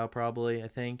 Where Art Thou? Probably, I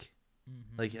think.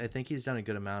 Mm-hmm. Like, I think he's done a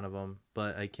good amount of them,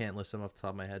 but I can't list them off the top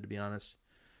of my head, to be honest.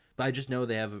 But I just know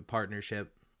they have a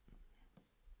partnership.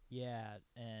 Yeah,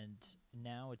 and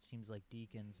now it seems like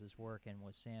Deakins is working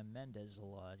with Sam Mendes a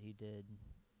lot. He did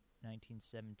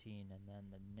 1917, and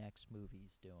then the next movie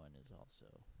he's doing is also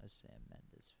a Sam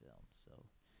Mendes film. So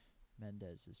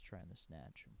Mendes is trying to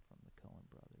snatch him from the Coen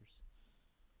brothers.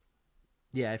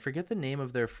 Yeah, I forget the name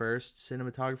of their first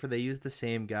cinematographer. They used the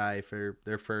same guy for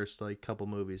their first like couple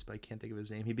movies, but I can't think of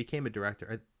his name. He became a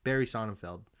director, Barry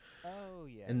Sonnenfeld, Oh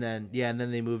yeah, and yeah, then yeah. and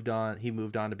then they moved on. He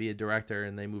moved on to be a director,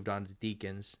 and they moved on to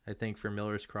Deacons, I think, for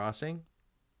Miller's Crossing,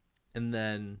 and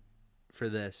then for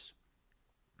this.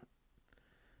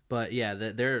 But yeah,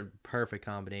 they're a perfect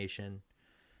combination.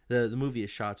 The movie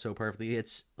is shot so perfectly.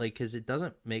 It's like because it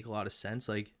doesn't make a lot of sense.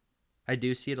 Like I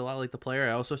do see it a lot like The Player.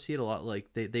 I also see it a lot like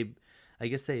they I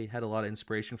guess they had a lot of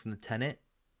inspiration from The Tenet.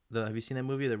 Have you seen that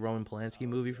movie, the Roman Polanski Oh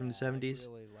movie from the yeah, I 70s?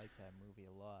 really like that movie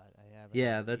a lot. I have it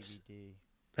Yeah, on DVD.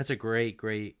 that's a great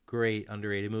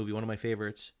underrated movie. One of my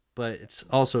favorites. But it's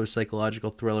Definitely. also a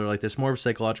psychological thriller like this. More of a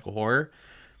psychological horror.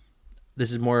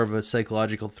 This is more of a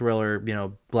psychological thriller,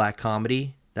 black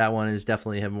comedy. That one is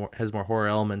definitely has more horror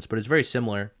elements, but it's very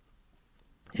similar.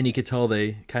 And you Yeah. could tell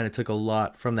they kind of took a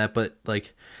lot from that, but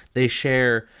like they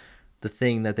share the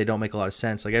thing that they don't make a lot of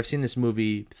sense. Like I've seen this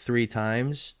movie 3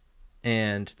 times,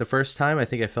 and the first time I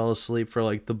think I fell asleep for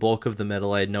like the bulk of the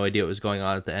middle. I had no idea what was going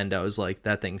on at the end. I was like,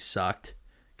 that thing sucked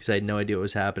because I had no idea what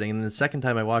was happening. And then the second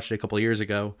time I watched it a couple of years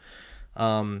ago,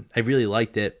 I really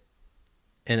liked it.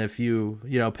 And if you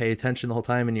pay attention the whole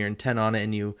time and you're intent on it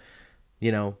and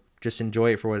just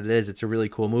enjoy it for what it is, it's a really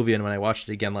cool movie. And when I watched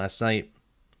it again last night,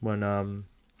 when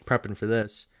prepping for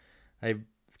this, I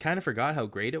kind of forgot how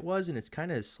great it was, and it's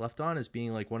kind of slept on as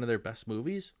being like one of their best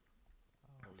movies.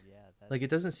 Oh yeah, that. Like it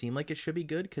doesn't seem like it should be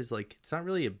good because like it's not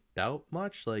really about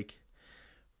much. Like,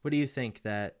 what do you think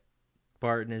that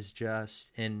Barton is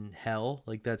just in hell?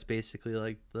 Like that's basically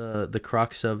like the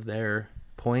crux of their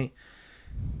point.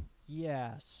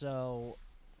 Yeah. So,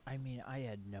 I mean, I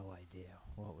had no idea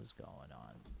what was going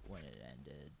on when it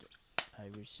ended. I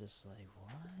was just like,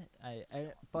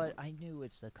 what? But I knew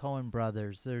it's the Coen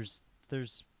brothers. There's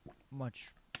much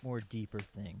more deeper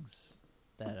things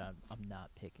that I'm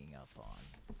not picking up on.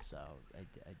 So I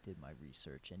did my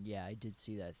research, and yeah, I did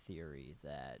see that theory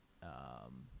that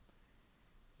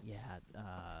yeah,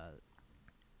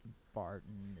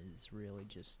 Barton is really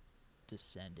just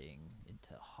descending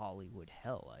into Hollywood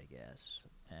hell, I guess,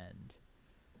 and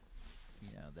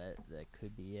that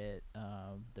could be it.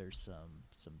 There's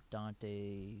some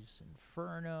Dante's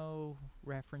Inferno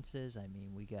references. I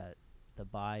mean, we got the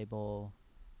Bible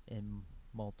in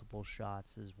multiple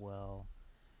shots as well,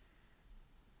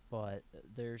 but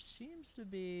there seems to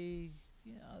be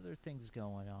other things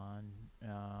going on.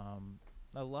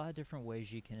 A lot of different ways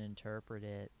you can interpret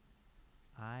it.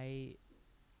 I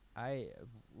I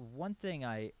One thing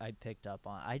I picked up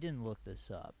on. I didn't look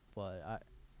this up, but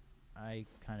I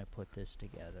kind of put this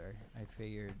together. I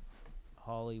figured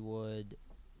Hollywood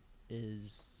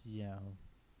is,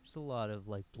 there's a lot of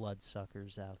like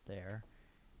bloodsuckers out there,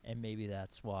 and maybe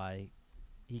that's why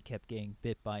he kept getting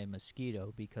bit by a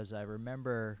mosquito. Because I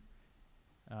remember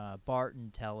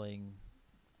Barton telling,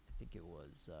 I think it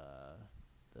was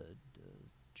the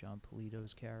John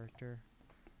Polito's character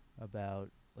about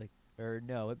like, or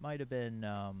no, it might have been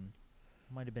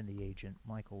the agent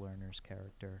Michael Lerner's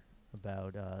character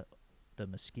about the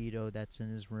mosquito that's in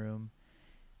his room,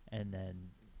 and then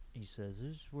he says,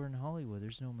 "We're in Hollywood.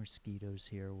 There's no mosquitoes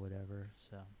here, or whatever."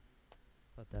 So,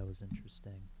 thought that was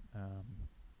interesting.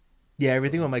 Yeah,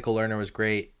 everything But with Michael Lerner was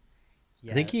great.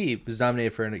 I think yeah, he was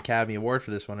nominated for an Academy Award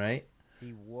for this one, right?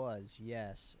 he was,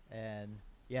 yes, and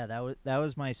yeah, that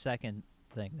was my second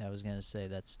thing that I was gonna say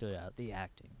that stood out. The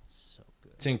acting is so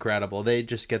good. It's incredible. They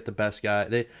just get the best guy.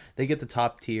 They get the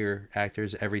top tier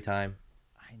actors every time.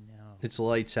 I know, It's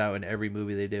lights out in every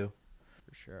movie they do.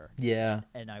 for sure. Yeah.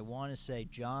 And I want to say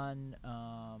John.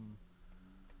 I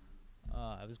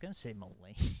was gonna say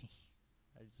Mulaney.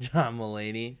 I just John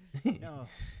Mulaney. no.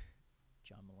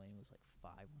 John Mulaney was like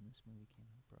 5 when this movie came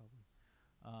out, probably.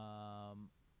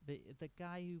 The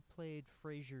guy who played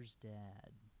Frasier's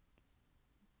dad.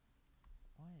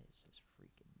 What is his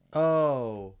freaking name?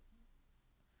 Oh.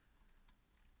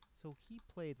 So he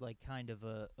played like kind of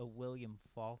a William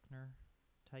Faulkner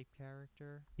type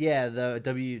character Yeah, the in this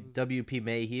movie. W P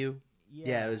Mayhew.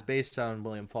 Yeah, it was Yeah, based on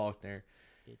William Faulkner.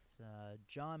 it's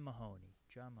John Mahoney.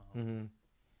 John Mahoney. Hmm.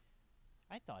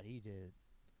 I thought he did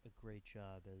a great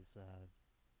job as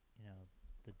you know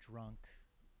the drunk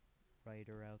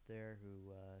writer out there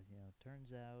who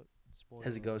turns out, As a spoiler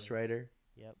alert, ghostwriter.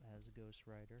 yep, has a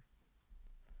ghostwriter.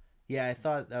 Yeah, I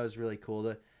thought that was really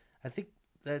cool. I think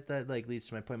that like leads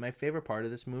to my point. My favorite part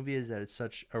of this movie is that it's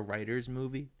such a writer's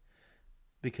movie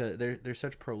because they're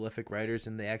such prolific writers,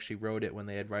 and they actually wrote it when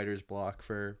they had writer's block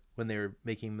for when they were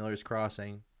making Miller's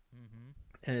Crossing, Mm-hmm.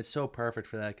 and it's so perfect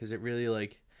for that because it really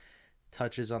like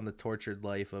touches on the tortured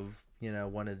life of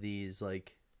one of these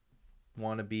like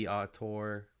wannabe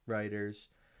auteur writers,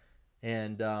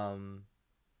 and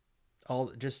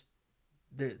all just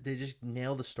they just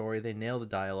nail the story. They nail the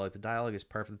dialogue. The dialogue is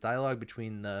perfect. The dialogue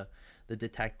between the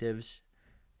detectives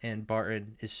and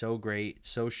Barton is so great,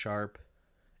 so sharp.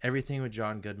 Everything with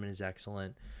John Goodman is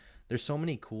excellent. There's so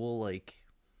many cool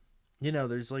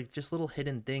there's like just little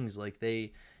hidden things. Like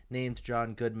they named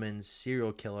John Goodman's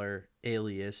serial killer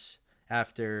alias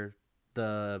after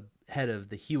the head of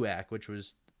the HUAC, which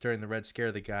was during the Red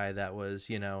Scare the guy that was,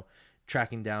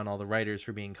 tracking down all the writers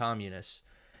for being communists.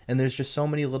 And there's just so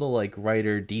many little like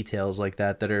writer details like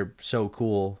that are so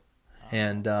cool.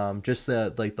 And just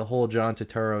the whole John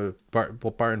Turturro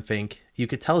Barton Fink, you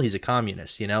could tell he's a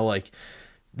communist, like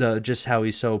the just how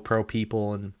he's so pro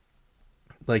people and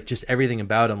like just everything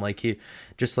about him, like he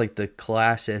just like the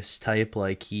classist type,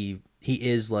 like he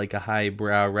is like a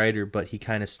highbrow writer, but he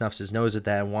kind of snuffs his nose at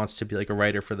that and wants to be like a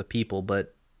writer for the people,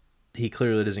 but he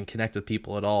clearly doesn't connect with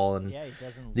people at all. And Yeah, he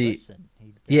doesn't the listen.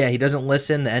 yeah, he doesn't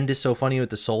listen. The end is so funny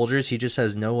with the soldiers. He just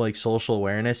has no like social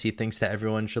awareness. He thinks that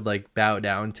everyone should like bow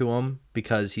down to him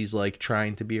because he's like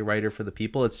trying to be a writer for the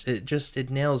people. It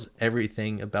nails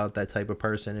everything about that type of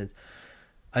person.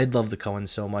 I love the Coens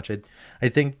so much. I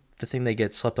think the thing they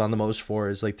get slept on the most for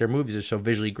is like their movies are so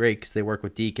visually great because they work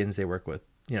with Deakins, they work with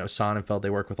Sonnenfeld, they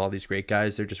work with all these great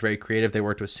guys. They're just very creative. They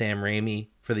worked with Sam Raimi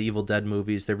for the Evil Dead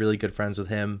movies. They're really good friends with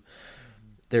him.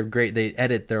 They're great. They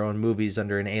edit their own movies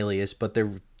under an alias, but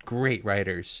they're great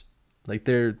writers. Like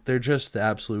they're just the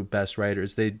absolute best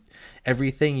writers.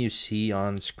 Everything you see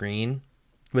on screen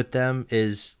with them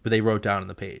is they wrote down on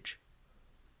the page.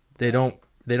 They don't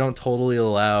totally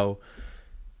allow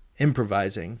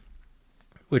improvising,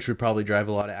 which would probably drive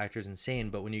a lot of actors insane.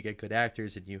 But when you get good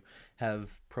actors and you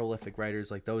have prolific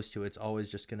writers like those two, it's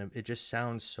always it just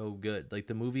sounds so good. Like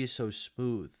the movie is so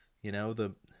smooth,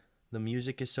 the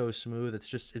music is so smooth. It's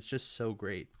just so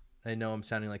great. I know I'm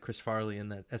sounding like Chris Farley in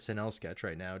that SNL sketch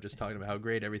right now, just talking about how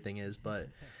great everything is, but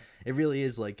it really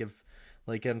is like if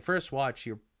like on first watch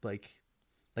you're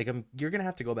you're gonna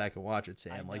have to go back and watch it,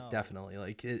 Sam. Like definitely,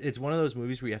 like it's one of those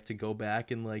movies where you have to go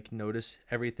back and like notice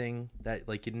everything that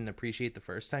like you didn't appreciate the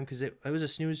first time because it was a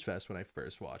snooze fest when I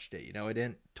first watched it. I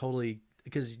didn't totally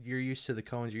because you're used to the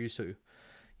Coens, you're used to,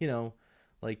 you know,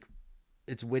 like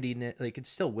it's witty, like it's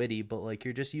still witty, but like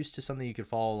you're just used to something you could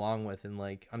follow along with and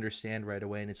like understand right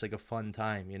away, and it's like a fun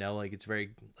time. Like it's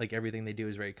very like everything they do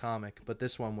is very comic, but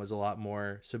this one was a lot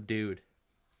more subdued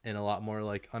and a lot more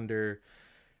like under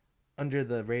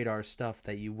the radar stuff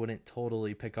that you wouldn't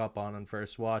totally pick up on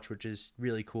first watch, which is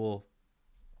really cool.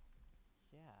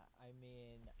 Yeah, I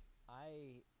mean,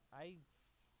 I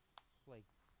like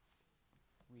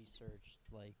researched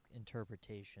like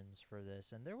interpretations for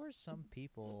this, and there were some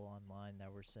people online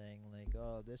that were saying like,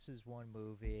 "Oh, this is one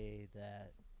movie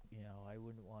that I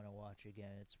wouldn't want to watch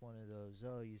again. It's one of those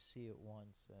you see it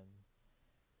once and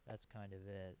that's kind of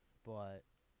it." But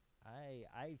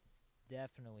I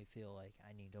definitely feel like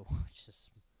I need to watch this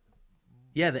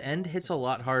Yeah, the end hits a multiple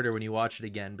lot harder when times. you watch it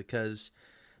again because,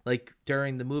 like,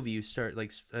 during the movie, you start,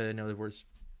 like, I know that we're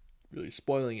really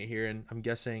spoiling it here, and I'm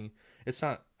guessing it's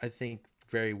not, I think,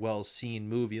 very well seen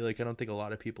movie. Like, I don't think a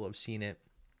lot of people have seen it.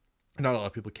 Not a lot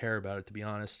of people care about it, to be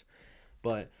honest.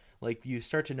 But, like, you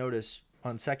start to notice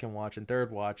on second watch and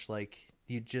third watch, like,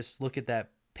 you just look at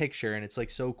that picture, and it's, like,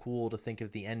 so cool to think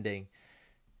of the ending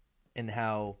and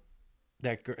how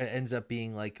that ends up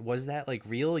being like, was that like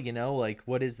real, like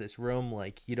what is this room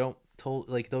like? You don't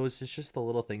like those, it's just the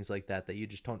little things like that you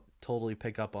just don't totally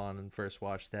pick up on in first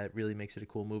watch that really makes it a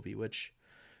cool movie, which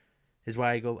is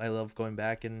why I love going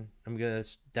back, and I'm gonna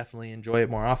definitely enjoy it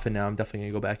more often now. I'm definitely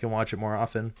gonna go back and watch it more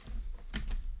often.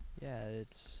 Yeah,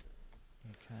 it's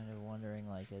you're kind of wondering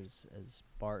like as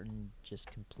Barton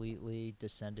just completely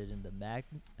descended into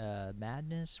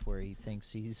madness where he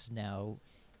thinks he's now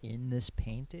in this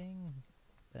painting.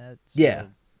 That's Yeah,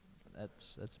 uh,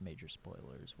 that's a major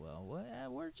spoiler as well.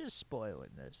 We're just spoiling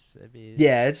this. I mean,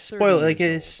 yeah, it's it's 30 spoiled, like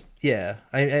years old. it's, yeah,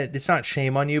 it's not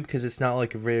shame on you because it's not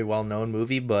like a very well-known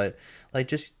movie, but like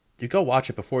just you go watch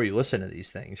it before you listen to these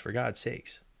things, for God's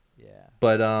sakes. Yeah.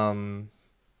 But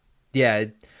yeah,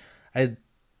 I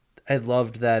I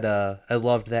loved that. I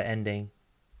loved that ending,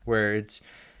 where it's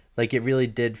like it really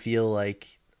did feel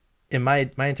like, in my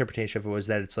interpretation of it was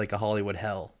that it's like a Hollywood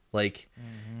hell. Like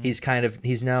Mm-hmm.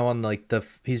 he's now on like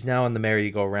he's now on the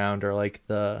merry-go-round, or like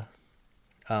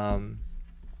um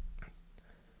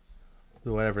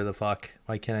whatever the fuck.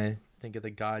 Why can't I think of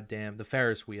the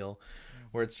Ferris wheel,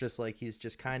 where Mm-hmm. it's just like he's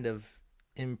just kind of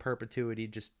in perpetuity,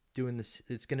 just doing this.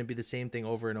 It's gonna be the same thing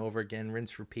over and over again,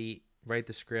 rinse repeat. Write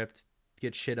the script,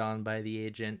 get shit on by the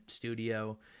agent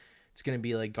studio. It's gonna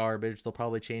be like garbage. They'll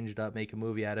probably change it up, make a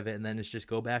movie out of it, and then it's just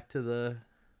go back to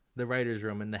the writer's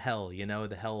room in the hell, the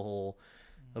hellhole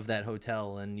of that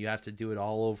hotel, and you have to do it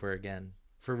all over again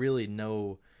for really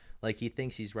no, like, he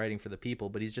thinks he's writing for the people,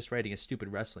 but he's just writing a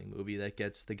stupid wrestling movie that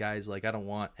gets the guys like, I don't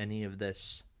want any of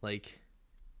this, like,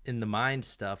 in the mind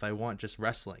stuff. I want just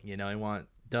wrestling, I want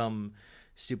dumb,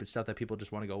 stupid stuff that people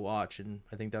just want to go watch. And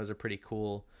I think that was a pretty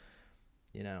cool,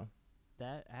 you know.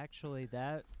 That actually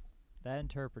that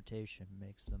interpretation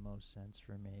makes the most sense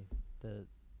for me. The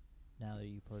Now that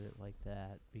you put it like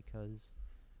that, because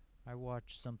I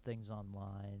watched some things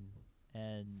online,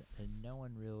 and no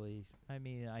one really. I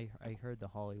mean, I heard the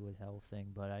Hollywood Hell thing,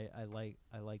 but I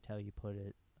liked how you put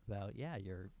it about, yeah,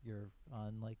 you're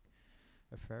on like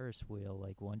a Ferris wheel.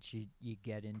 Like, once you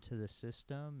get into the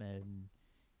system, and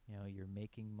you're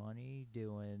making money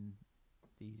doing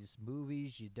these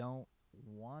movies you don't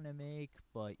want to make,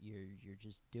 but you're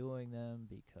just doing them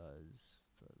because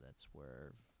that's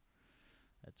where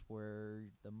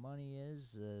the money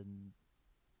is. And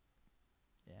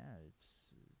yeah,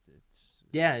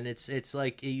 Yeah, and it's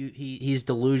like he's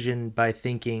delusioned by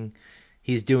thinking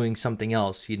he's doing something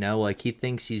else, like he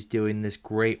thinks he's doing this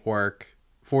great work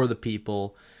for the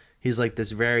people. He's like this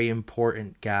very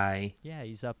important guy. yeah,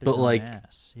 he's up his But own like,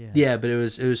 ass. Yeah. yeah, but it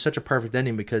was such a perfect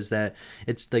ending, because that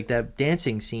it's like that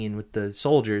dancing scene with the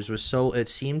soldiers was so, it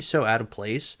seemed so out of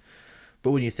place.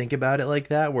 But when you think about it like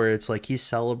that, where it's like he's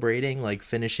celebrating like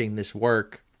finishing this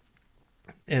work,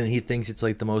 and he thinks it's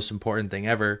like the most important thing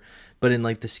ever, but in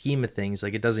like the scheme of things,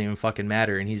 like, it doesn't even fucking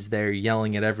matter. And he's there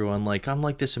yelling at everyone like, I'm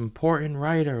like this important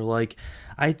writer, like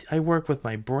I work with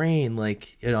my brain,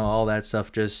 like, all that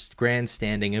stuff, just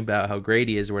grandstanding about how great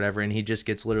he is or whatever. And he just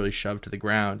gets literally shoved to the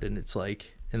ground. And it's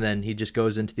like, and then he just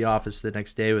goes into the office the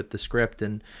next day with the script,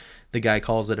 and the guy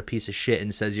calls it a piece of shit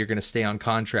and says, you're going to stay on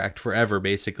contract forever,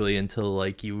 basically, until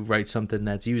like you write something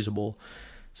that's usable.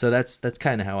 So that's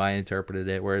kind of how I interpreted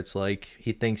it, where it's like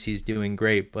he thinks he's doing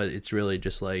great, but it's really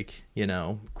just like,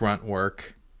 grunt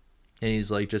work, and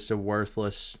he's like just a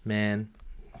worthless man.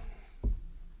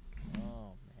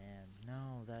 Oh man,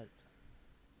 no, that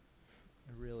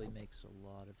it really makes a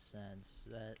lot of sense.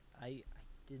 That I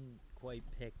didn't quite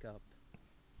pick up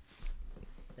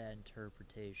that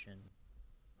interpretation.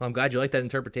 Well, I'm glad you like that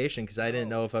interpretation, because I didn't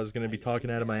No, know if I was going to be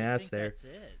talking out of my I ass think there. that's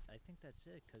it. I think that's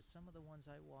it. Because some of the ones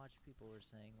I watched, people were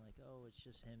saying like, "Oh, it's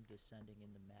just him descending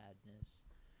into madness,"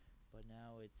 but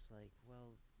now it's like,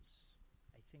 well,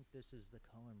 I think this is the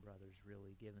Coen brothers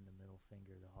really giving the middle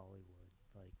finger to Hollywood.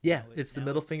 Like, Yeah, it's the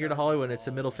middle it's finger to starting to Hollywood, and it's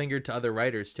the all middle finger to other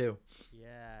writers too.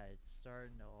 yeah, it's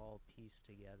starting to all piece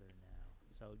together now.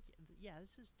 So yeah,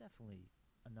 this is definitely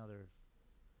another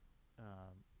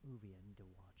movie I need to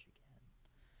watch again.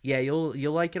 Yeah,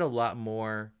 you'll like it a lot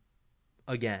more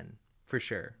again, for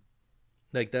sure.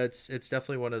 Like, it's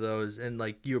definitely one of those, and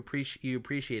like you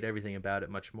appreciate everything about it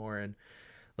much more. And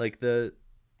like the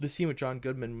scene with John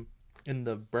Goodman in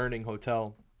the burning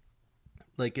hotel,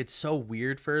 like, it's so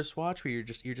weird first watch, where you're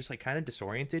just like kind of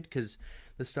disoriented, because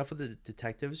the stuff with the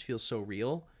detectives feels so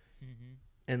real. Mm-hmm.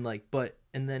 And like, but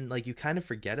and then like you kind of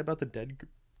forget about the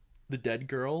dead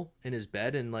girl in his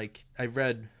bed. And like, I've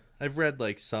read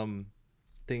like some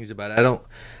things about it.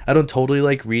 I don't totally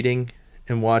like reading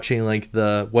and watching like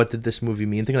the what did this movie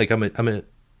mean thing. Like,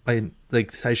 I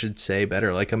like, I should say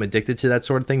better, like, I'm addicted to that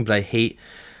sort of thing, but I hate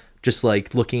just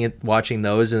like looking at watching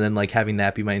those and then like having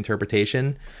that be my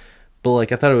interpretation. But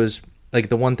like, I thought it was like,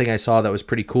 the one thing I saw that was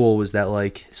pretty cool was that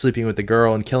like sleeping with the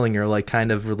girl and killing her like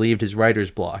kind of relieved his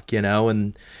writer's block,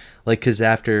 and like, because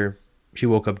after she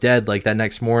woke up dead, like that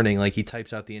next morning, like he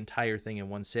types out the entire thing in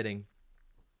one sitting.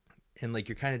 And like,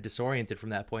 you're kind of disoriented from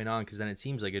that point on, because then it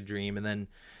seems like a dream. And then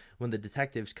when the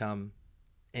detectives come,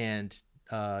 and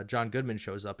John Goodman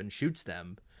shows up and shoots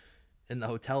them, and the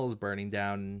hotel is burning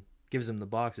down, and gives them the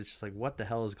box, it's just like, what the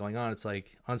hell is going on? It's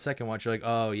like, on second watch, you're like,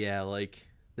 oh yeah, like,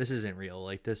 this isn't real.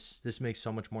 Like, this makes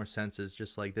so much more sense as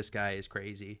just like, this guy is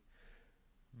crazy.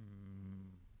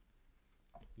 Mm.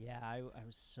 Yeah, I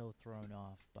was so thrown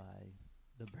off by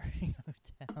the burning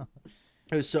hotel.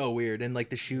 It was so weird. And like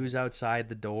the shoes outside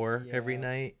the door every Yeah.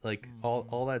 night, like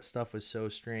all that stuff was so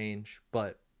strange.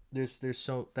 But there's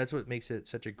so, that's what makes it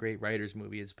such a great writer's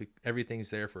movie. Everything's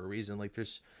there for a reason. Like,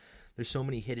 there's so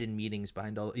many hidden meanings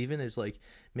behind all, even as like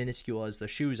minuscule as the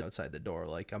shoes outside the door.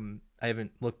 Like, I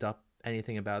haven't looked up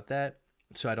anything about that,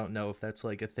 so I don't know if that's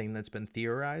like a thing that's been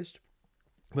theorized.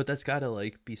 But that's got to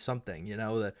like be something,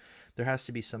 that there has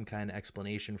to be some kind of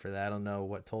explanation for that. I don't know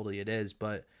what totally it is,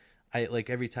 but I like,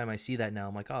 every time I see that now,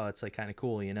 I'm like, oh, it's like kind of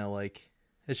cool, like,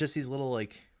 it's just these little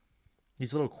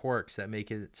quirks that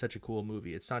make it such a cool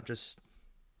movie. It's not just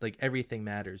like everything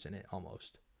matters in it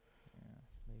almost.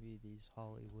 Yeah, Maybe these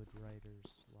Hollywood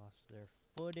writers lost their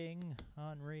footing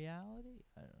on reality.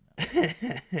 I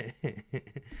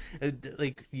don't know.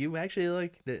 Like you actually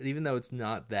like that, even though it's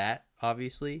not that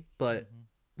obviously, but Mhm.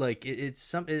 like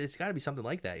it's got to be something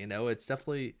like that, you know. There's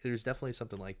definitely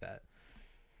something like that.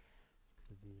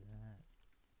 Could be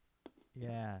that.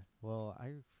 Yeah. Well,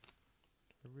 I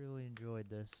really enjoyed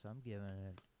this. I'm giving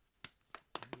it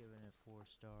 4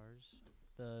 stars.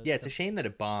 Yeah, it's The a shame that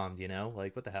it bombed, you know.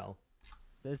 Like what the hell?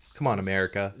 this Come on, this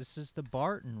America. this is the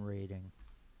Barton rating.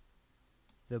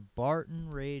 The Barton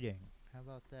rating. How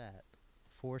about that?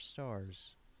 4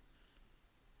 stars.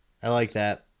 I like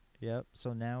that. Yep.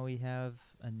 So now we have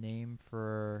a name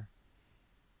for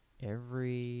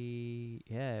every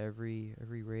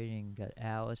rating. Got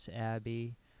Alice,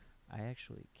 Abby. I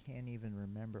actually can't even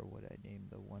remember what I named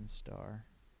the 1 star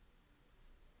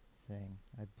thing.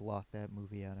 I blocked that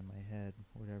movie out of my head,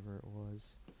 whatever it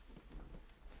was.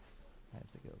 I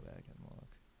have to go back and look.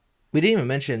 We didn't even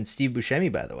mention Steve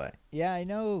Buscemi, by the way. Yeah, I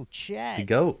know, The Chet.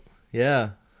 goat.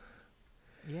 Yeah.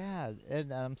 Yeah,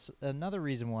 and another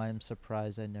reason why I'm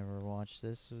surprised I never watched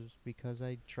this was because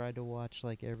I tried to watch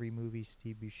like every movie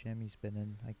Steve Buscemi's been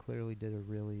in. I clearly did a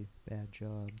really bad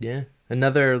job. Yeah.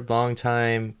 Another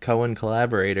longtime Cohen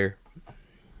collaborator.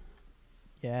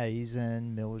 Yeah, he's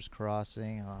in Miller's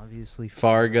Crossing, obviously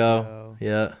Fargo.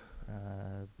 Yeah.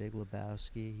 Big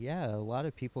Lebowski. Yeah, a lot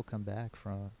of people come back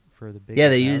for the Big Yeah,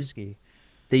 Lebowski.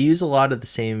 they use a lot of the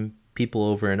same people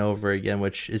over and over again,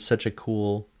 which is such a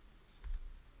cool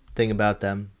thing about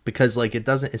them, because like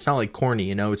it's not like corny,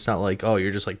 you know. It's not like, oh,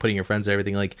 you're just like putting your friends and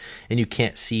everything, like, and you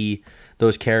can't see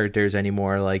those characters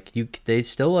anymore. Like they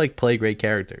still like play great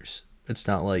characters. It's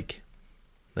not like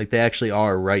they actually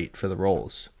are right for the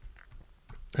roles.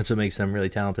 That's what makes them really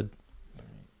talented.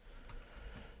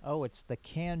 Oh, it's the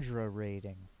Kandra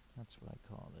rating. That's what I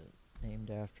called it.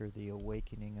 Named after The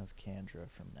Awakening of Kandra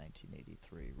from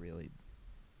 1983. Really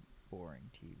boring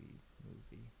TV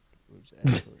movie. It was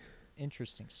actually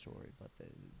interesting story, but the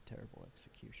terrible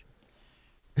execution.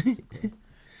 Basically.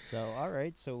 So, all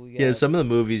right. So we got. Yeah, some of the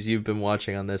movies you've been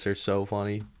watching on this are so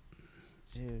funny.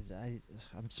 Dude,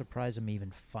 I'm surprised I'm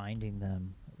even finding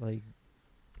them. Like.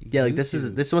 Yeah, like this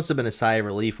YouTube. must have been a sigh of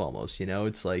relief almost, you know?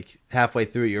 It's like halfway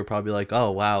through you're probably like,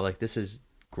 "Oh, wow, like this is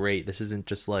great. This isn't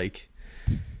just like,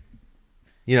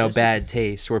 you know, bad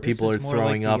taste where people are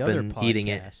throwing up and eating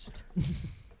it."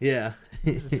 Yeah.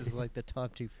 This is like the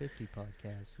top 250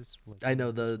 podcast. This is like I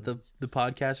know the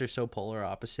podcasts are so polar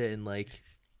opposite, and like,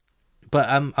 but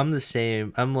I'm the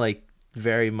same. I'm like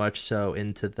very much so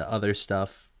into the other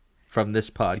stuff from this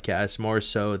podcast, more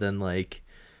so than like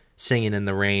Singing in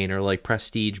the Rain or like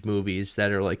prestige movies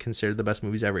that are like considered the best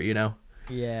movies ever, you know?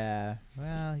 Yeah.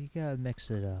 Well, you gotta mix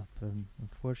it up.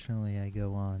 Unfortunately, I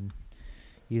go on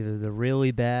either the really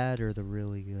bad or the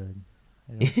really good.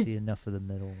 I don't see enough of the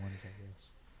middle ones, I guess.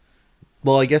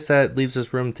 Well, I guess that leaves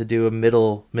us room to do a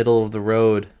middle of the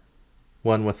road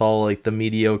one with all like the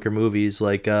mediocre movies,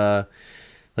 like our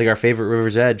favorite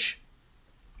River's Edge.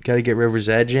 Got to get River's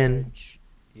Edge in.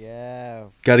 Yeah.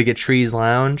 Got to get Trees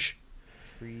Lounge.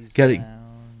 Got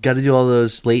to do all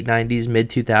those late 90s, mid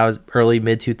 2000s, early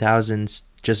mid 2000s,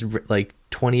 just like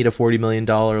 $20 to $40 million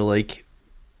like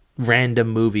random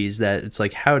movies that it's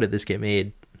like, how did this get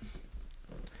made?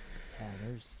 Yeah,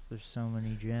 there's so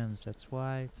many gems. That's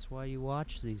why you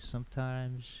watch these.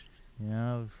 Sometimes, you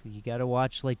know, you got to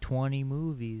watch like 20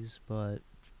 movies, but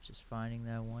just finding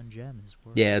that one gem is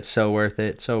worth it. Yeah, it's so worth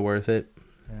it. So worth it.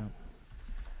 Yeah.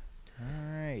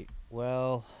 All right.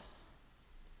 Well,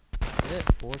 that's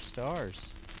it. 4 stars.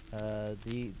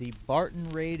 The Barton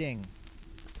rating,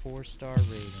 4-star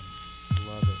rating.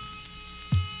 Love it.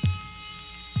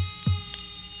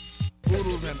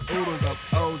 Oodles and oodles of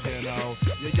O's, you know.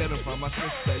 You get 'em from my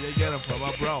sister, you get 'em from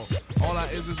my bro. All I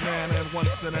is man and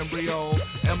once an embryo.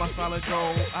 And my solid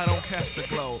gold, I don't cast a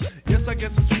glow. Yes, I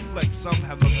guess it's reflex, some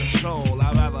have no control.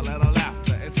 I'd rather let her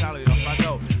laughter and tally off I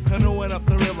go. Canoeing up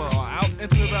the river or out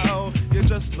into the O. You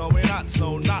just know me not,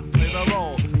 so not play the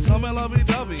role. Some are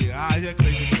lovey-dovey, I hear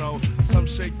crazy crow. Some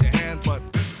shake your hand,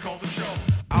 but this is called the show.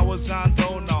 I was John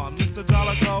Doe, now I'm Mr.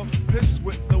 Jollico. Pissed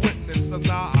with the witness, and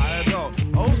now I adore.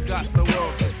 O's got the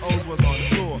world, cause O's was on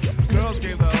tour. Girls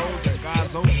gave the O's and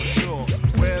guys O's for sure.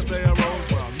 Where they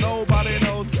arose, well, nobody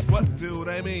knows. What do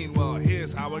they mean? Well,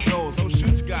 here's how it goes. Oh,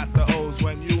 shoots got the O's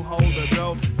when you hold the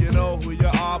dough. You know who you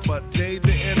are, but they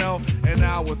didn't know. And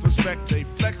now with respect, they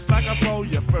flex like a pro.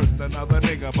 You're first another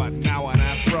nigga, but now an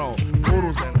afro.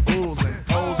 Oodles and oodles and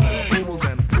O's and oodles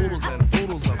and oodles and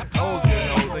oodles of O's, you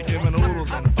know. They giving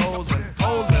oodles and O's and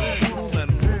O's and oodles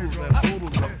and oodles and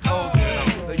oodles of O's, you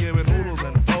know. They giving oodles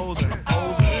and O's and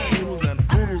O's and oodles and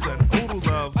oodles and oodles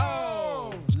of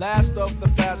Last of the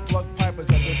fast plug pipers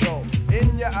at the door.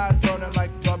 In your eye burning like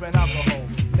rubbing alcohol.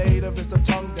 Native is the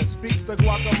tongue that speaks the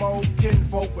guacamole.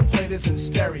 Kinfolk with platers in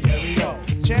stereo.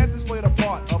 Chanters played a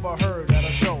part of a herd at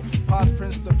a show. Pots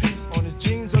Prince the Peace on his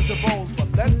jeans of DeVos.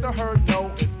 But let the herd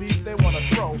know if beef they wanna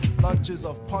throw. Lunches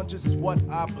of punches is what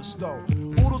I bestow.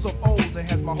 Oodles of O's and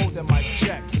has my hoes and my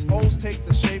checks. O's take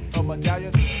the shape of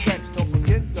medallions and specs. Don't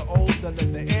forget the O's that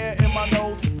let the air in my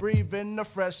nose. Breathe in the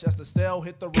fresh as the stale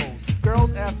hit the roads.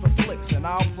 Girls ask for flicks and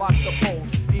I'll block the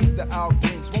poles. Eat the Al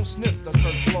Greens, won't sniff the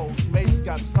Kurt clothes. Mace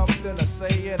got something to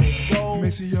say and it goes.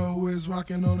 Maceo is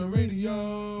rocking on the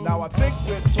radio. Now I think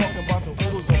we're talking about the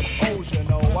oodles of O's, you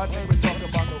know. I think we're talking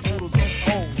about the oodles of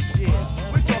O's,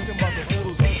 yeah. We're talking about the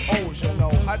oodles of O's, you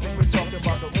know. I think we're talking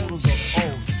about the oodles of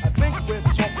O's. I think we're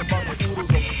talking about the oodles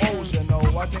of O's, you know.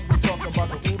 I think we're talking about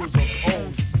the oodles of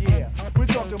O's, yeah. We're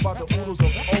talking about the oodles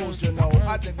of O's, you know.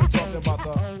 I think we're talking about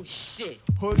the shit.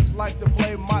 Hoods like to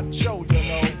play macho, you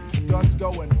know. Guns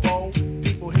going bold,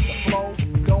 people hit the flow.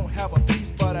 Don't have a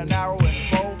piece but an arrow and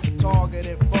bow.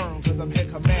 Targeted firm, cause I'm here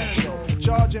Comanche.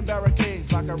 Charging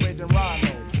barricades like a raging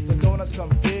rhino. The donuts come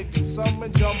big and some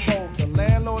in jumbo. The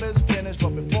landlord is finished,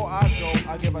 but before I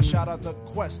go, I give a shout out to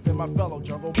Quest and my fellow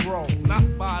jungle bro.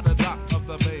 Not by the dock of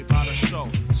the bay, by the show.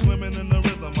 Swimming in the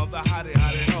rhythm of the hottie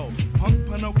hottie ho. Punk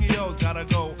Pinocchio's gotta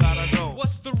go, gotta go.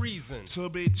 What's the reason? To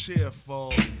be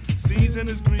cheerful. Season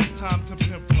is grease, time to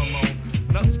pimp promote.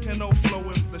 Nuts can no flow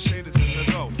if the shade is in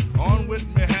the dough. On with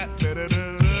me hat,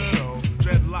 da-da-da-da-da.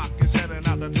 Dreadlock is heading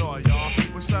out the door, y'all.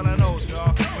 We're selling those,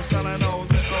 y'all. We're selling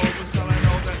those at O's. We're selling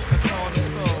those at the corner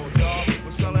store, y'all.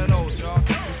 We're selling those, y'all.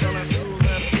 We're selling oodles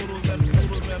and oodles and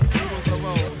oodles and oodles of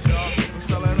O's, y'all. We're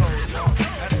selling those, y'all.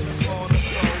 At the corner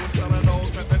store. We're selling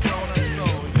those at the corner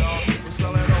store, y'all. We're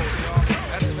selling those, y'all.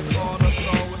 At the corner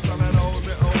store. We're selling those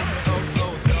at O's and O's,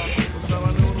 y'all. We're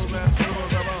selling oodles and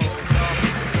oodles of O's, y'all.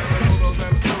 We're selling oodles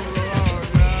and oodles of O's, y'all.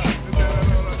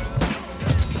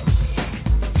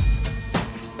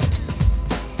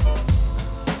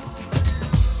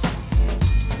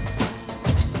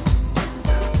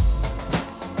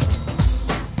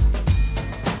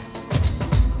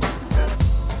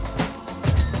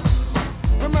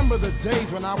 Remember the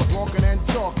days when I was walking and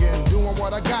talking, doing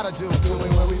what I gotta do,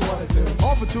 Doing what we wanna do.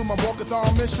 offer to my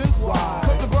walkathon missions. Why?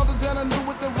 Cause the brothers that I knew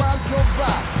with the rides drove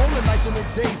by. Only nights in the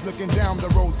days looking down the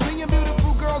road, seeing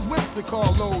beautiful girls with the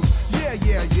carloads.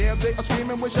 Yeah, they are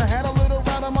screaming, wish I had a little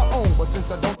ride of my own. But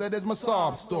since I don't, that is my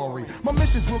sob story. My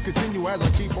missions will continue as I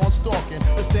keep on stalking.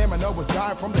 The stamina was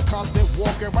dying from the constant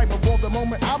walking. Right before the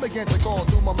moment I began to call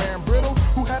to my man Brittle,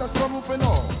 who had a sunroof and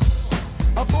all.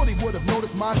 I thought he would have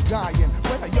noticed my dying.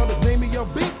 When I yelled his name, he a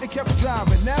beat and kept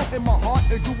driving. Now in my heart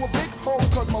it grew a big hole,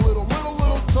 cause my little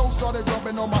toe started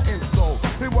rubbing on my insole.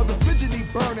 It was a fidgety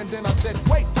burn and then I said,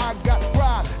 wait, I got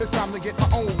pride. It's time to get my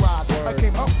own ride. I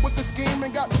came up with the scheme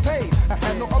and got paid. I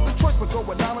had no other choice but go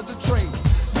down to the trade.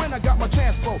 When I got my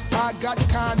transpo, I got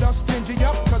kinda stingy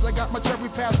up, cause I got my cherry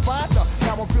past finder.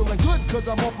 Now I'm feeling good cause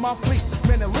I'm off my feet.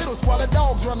 Many little squalor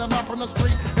dogs running up on the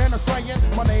street. And I'm saying,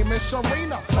 my name is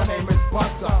Sharina, my name is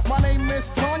Buster. My name is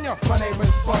Tanya, my name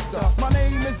is Buster. My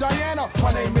name is Diana,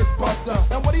 my name is Buster.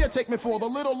 And what do you take me for, the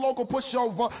little local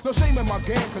pushover? No shame in my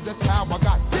game cause that's how I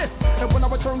got this. And when I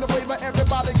return the favor,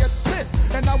 everybody gets pissed.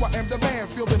 And now I am the man,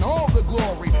 fielding all the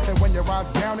glory. And when your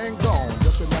ride's down and gone,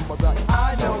 just remember that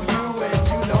I know you and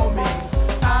you know me.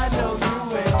 I know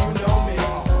you and you know me.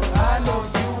 I know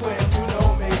you and you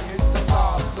know me. It's the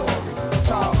sob story, the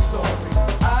sob story.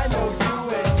 I know you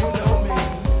and you know me.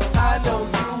 I know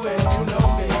you and you know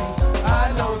me.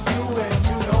 I know you and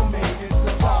you know me. It's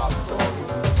the sob story,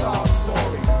 the sob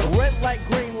story. Red light,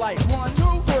 green light, 1,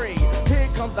 2, 3. Here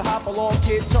comes the hop along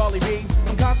kid, Charlie B.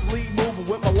 I'm constantly moving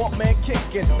with my Walkman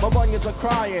kicking. My bunions are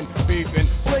crying, beefing,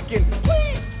 flicking.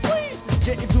 Please, please,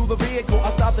 get into the vehicle. I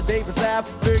stopped at Davis Ave,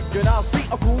 figured I'll see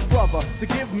a cool brother to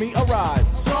give me a ride.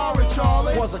 sorry,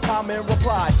 Charlie. Was a common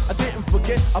reply. I didn't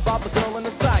forget about the girl in the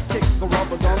sidekick, the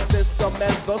rubber drum system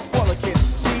and the spoiler kid.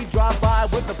 She drive by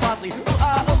with the posse.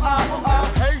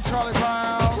 Hey, Charlie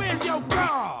Brown. Where's your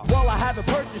car? Well, I haven't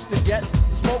purchased it yet.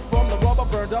 The smoke from the rubber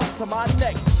burned up to my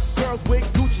neck. Girls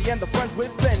with Gucci and the friends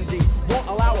with Fendi won't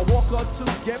allow a walker to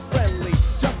get friendly.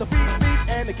 Just a beep beep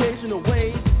and occasional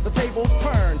wave. The tables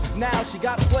turned, now she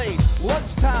got played.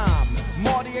 Lunchtime,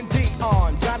 Marty and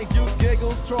Dion, Johnny Juice,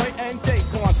 Giggles, Troy and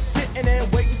Daquan, sitting there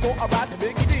waiting for a ride to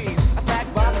Biggie D's. I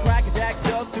snack by the Cracker Jacks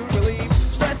just to relieve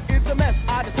stress. It's a mess.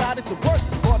 I decided to work,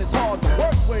 but it's hard to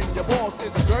work when your boss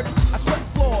is a jerk. I sweat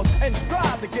floors and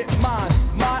strive to get mine.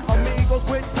 My amigos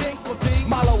with Dinkle T,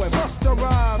 Milo and Busta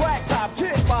Rhymes, Black Top,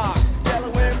 Kid Box,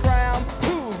 Yellow and Brown.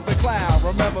 Who's the clown?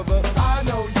 Remember the I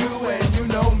know you and you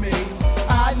know me.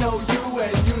 I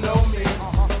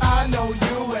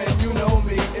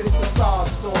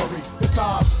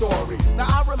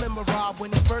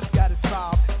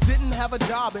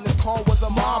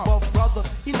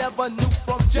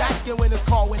jacking when his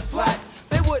car went flat.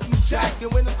 They wouldn't jack,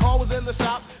 and when his car was in the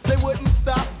shop, they wouldn't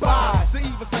stop by to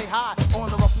even say hi on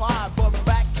the reply. But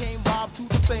back came Rob to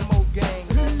the same old gang.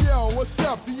 Hey, yo, what's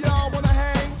up? Do y'all wanna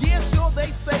hang? Yeah, sure,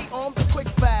 they say on the quick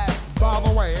fast. By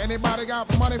the way, anybody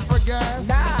got money for gas?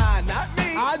 Nah, not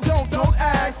me. I don't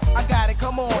ask. I got it,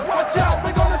 come on. Watch out,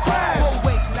 we gonna crash. Well,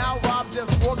 wait, now Rob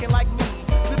just walking like me.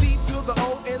 The D to the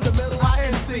O in the middle,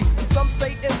 I-N-C. Some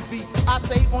say envy, I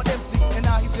say on empty. And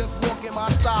now he's just walking my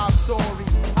sob story.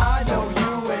 I know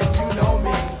you and you know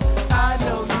me. I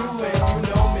know you and you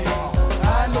know me.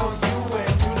 I know you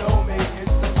and you know me.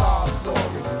 It's the sob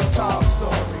story, the sob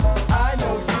story. I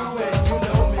know you and you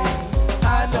know me.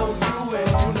 I know you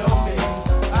and you know me.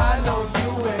 I know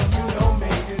you and you know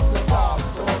me. It's the sob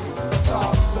story, the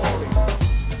sob story.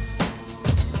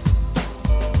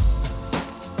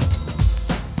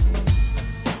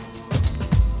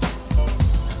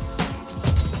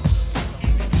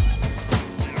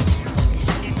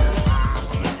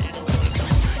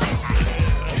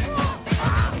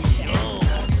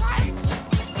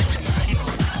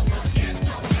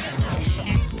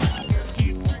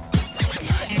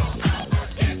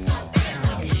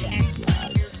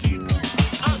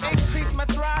 I'll increase my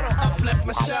throttle, uplift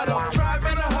my shuttle. Drive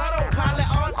in a huddle, pilot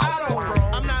on auto.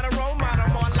 I'm not a role model,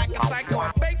 more like a psycho.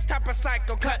 A Bates type of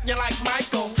psycho, cutting you like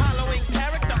Michael. Halloween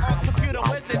character or computer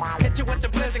wizard. Hit you with the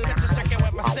blizzard, cut your circuit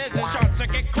with my scissors. Short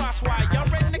circuit crosswire,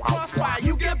 you're in the crossfire.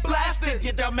 You get blasted,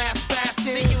 you dumbass bastard.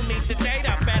 See, you need the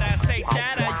data, better say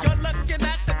data. You're looking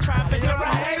at the tribe and you're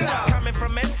a hater. Coming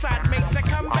from inside makes it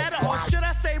come better. Or should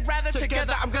I say rather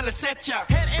together, I'm gonna set ya.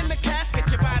 Head in the casket,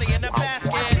 your body in the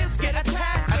basket. Just get a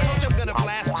task. I told you I'm gonna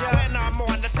blast ya. When I'm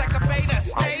on the second beta,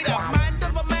 state of mind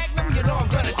of a magnum, you know I'm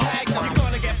gonna tag them. You're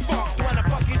gonna get funked when I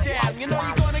buck you down. You know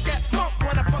you're gonna get funked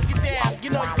when I buck you down. You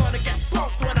know you're gonna get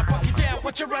funked when I buck you down.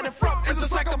 What you're running from is the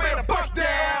second beta buck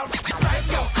down.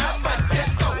 Psycho alpha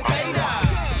disco beta.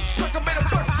 Second beta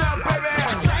buck down, baby.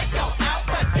 Psycho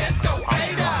alpha disco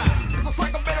beta. It's a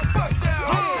second beta buck down.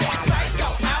 Psycho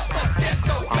alpha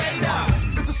disco beta.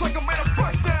 It's a second beta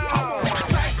buck down.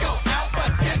 Psycho alpha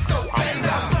disco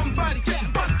beta. Somebody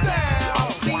get bucked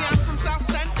down. See, I'm from South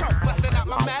Central, busting out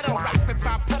my metal, rapping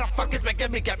five pedophiles,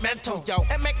 making me get mental, yo.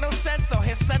 It make no sense, so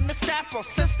here's send the scalpel,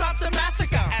 stop the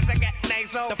massacre. As I get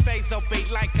nasal, the phase will be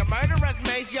like a murderer's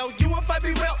maze, yo. You if I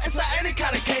be real inside any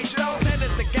kind of cage, yo. Sin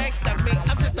is the gangster, me,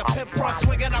 I'm just a pimp bro,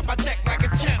 swinging up my deck like a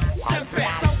chimp. Simple.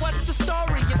 So what's the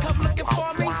story? You come looking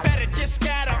for me? Better just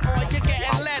scatter, or you're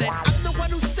getting let it. I'm the one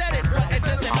who said it, but it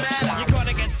doesn't matter. You're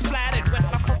gonna get splattered with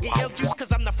my funky ill juice,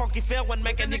 cause I'm the funky feel when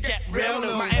making you get real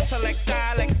new. My intellect,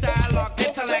 dialogue,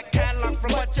 intellect, catalog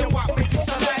from what you want me to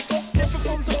select. Different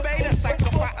forms of beta,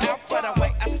 psychopath alpha, the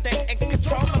way I stay in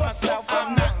control of myself.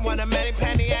 I'm not one of many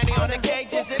penny ante on the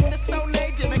gauges in the stone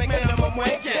ages, make minimum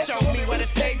wages. Show me where the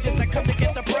stage is, I come to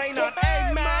get the brain on.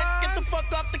 Hey man, get the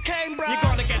fuck off the cane, bro. You're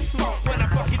gonna get funked when I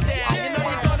buck you down. You know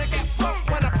you're gonna get funked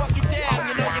when I buck you down.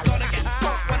 You know you're gonna get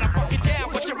funked when I buck you down.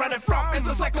 What you're running from is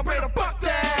a psycho beta buck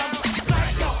down.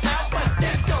 Psycho alpha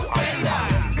disco beta.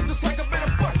 It's a psycho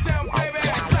beta buck down, baby.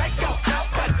 Psycho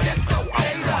alpha disco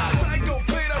beta. Psycho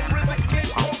beta really get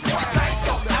over.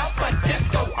 Psycho alpha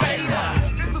disco beta.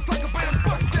 It's a psycho beta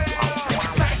buck down.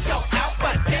 Psycho alpha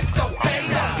disco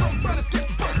beta. Somebody's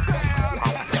getting bucked down.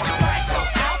 Psycho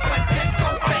alpha disco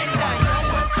beta. Yo,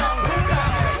 what's going on?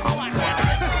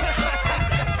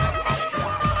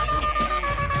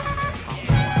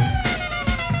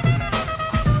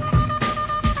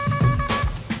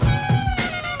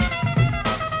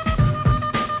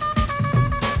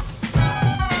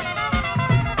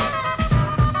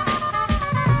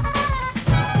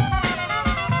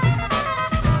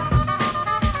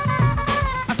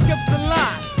 I skipped the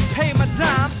line, paid my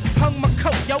dime, hung my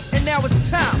coat, yo, and now it's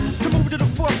time to move to the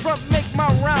forefront, make my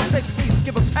round. Say please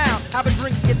give a pound, I've been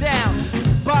drinking it down.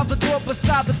 By the door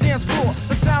beside the dance floor,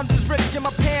 the sound is rich and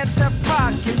my pants have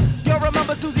pockets. Yo,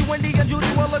 remember Susie, Wendy, and Judy?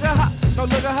 Well, look at her, no,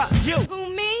 look at her, you.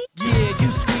 Who, me? Yeah,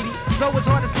 you sweetie, though it's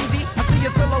hard to see thee, I see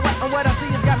your silhouette and what I see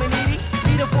has got me needy.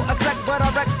 Need her for a sec, but I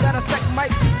reckon that a sec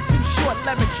might be too short,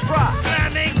 let me try.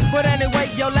 But anyway,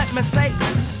 yo, let me say,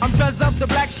 I'm dressed up the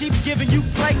black sheep giving you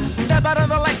play. Step out on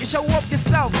the light and show off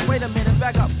yourself. Wait a minute,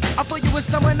 back up. I thought you was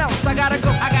someone else. I gotta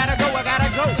go, I gotta go, I gotta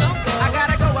go. Don't go. I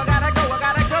gotta go, I gotta go, I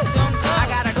gotta go. Don't go. I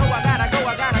gotta go, I gotta go,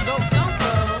 I gotta go. Don't go.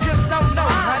 Just don't know,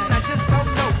 hun, I just don't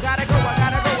know. Gotta go, I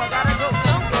gotta go, I gotta go.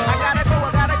 Don't go. I gotta go,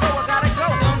 I gotta go, I gotta go.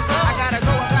 Don't go. I gotta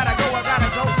go, I gotta go, I gotta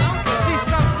go. Don't go. See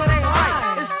something ain't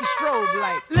right, it's the strobe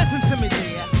light. Listen to me,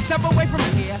 dear. Step away from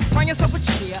here, find yourself a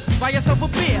chair, buy yourself a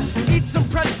beer, eat some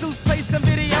pretzels, play some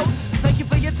videos. Thank you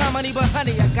for your time, honey, but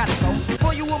honey, I gotta go.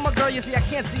 For you with my girl, you you see, I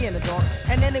can't see in the dark.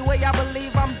 And anyway, I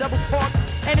believe I'm double parked.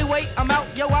 Anyway, I'm out,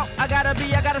 yo out. I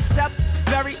gotta step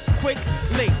very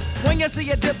quickly. When you see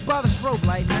a dip by the strobe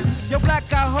light, yo black,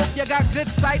 I hope you got good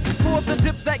sight. For the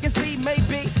dip that you see may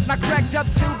be not cracked up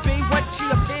to be what she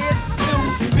appears to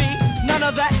be. None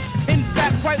of that, in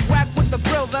fact, quite whack with the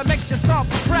grill that makes you stomp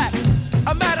the crack.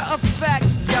 A matter of fact,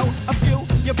 yo, a few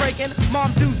you're breaking,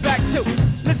 mom dues back too.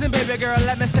 Listen, baby girl,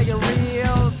 let me say it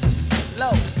real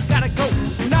slow. Gotta go,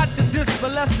 not to this,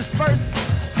 but let's disperse.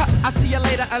 Ha, I see you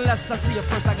later, unless I see you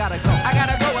first. I gotta go. I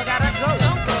gotta go. I gotta go.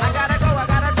 I gotta go. I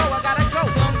gotta go. I gotta go.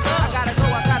 I gotta go.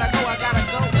 I gotta go. I gotta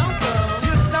go.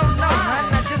 Just don't know, hun.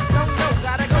 I just don't know.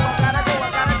 Gotta go. I gotta go. I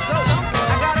gotta go.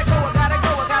 I gotta go. I gotta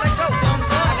go. I gotta go.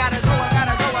 I gotta go. I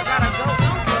gotta go. I gotta go.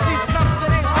 See,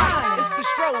 something ain't right. It's the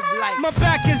strobe light. My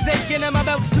back is aching and my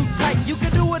belt's too tight. You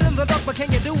can do it in the dark, but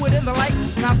can you do it in the light?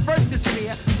 Now first it's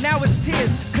fear, now it's tears.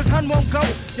 Cause hun won't go.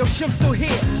 Yo, Shim's still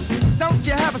here. Don't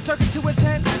you have a circus to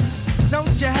attend? Don't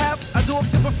you have a dog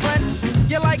to befriend?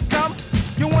 You like gum?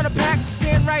 You want a pack?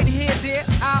 Stand right here, dear.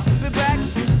 I'll be back.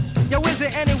 Yo, is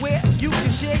there anywhere you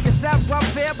can share yourself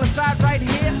welfare beside right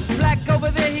here? Black over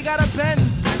there, he got a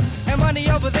Benz. And money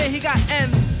over there, he got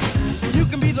ends. You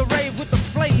can be the rave with the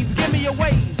flave. Give me a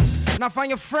wave. Now find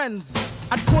your friends.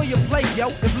 I'd call you play, yo,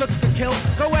 if looks could kill.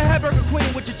 Go ahead, Burger Queen,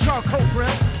 with your charcoal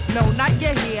grill. No, not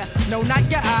your hair, no, not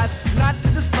your eyes, not to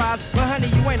despise, but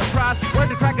honey, you ain't a prize. Word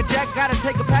to Cracker Jack, gotta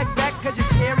take a pack back, cause you're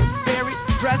scary, very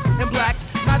dressed in black.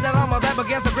 Not that I'm all that, but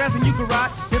guess the grass and you can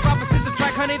ride. If opposites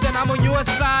attract, honey, then I'm on your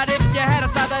side. If you had a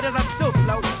side, that is, I still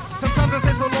float. Sometimes I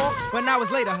stay so long, but now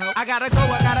it's later, ho. I gotta go,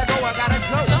 I gotta go, I gotta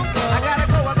go. I gotta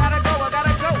go, I gotta go, I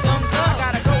gotta go. I gotta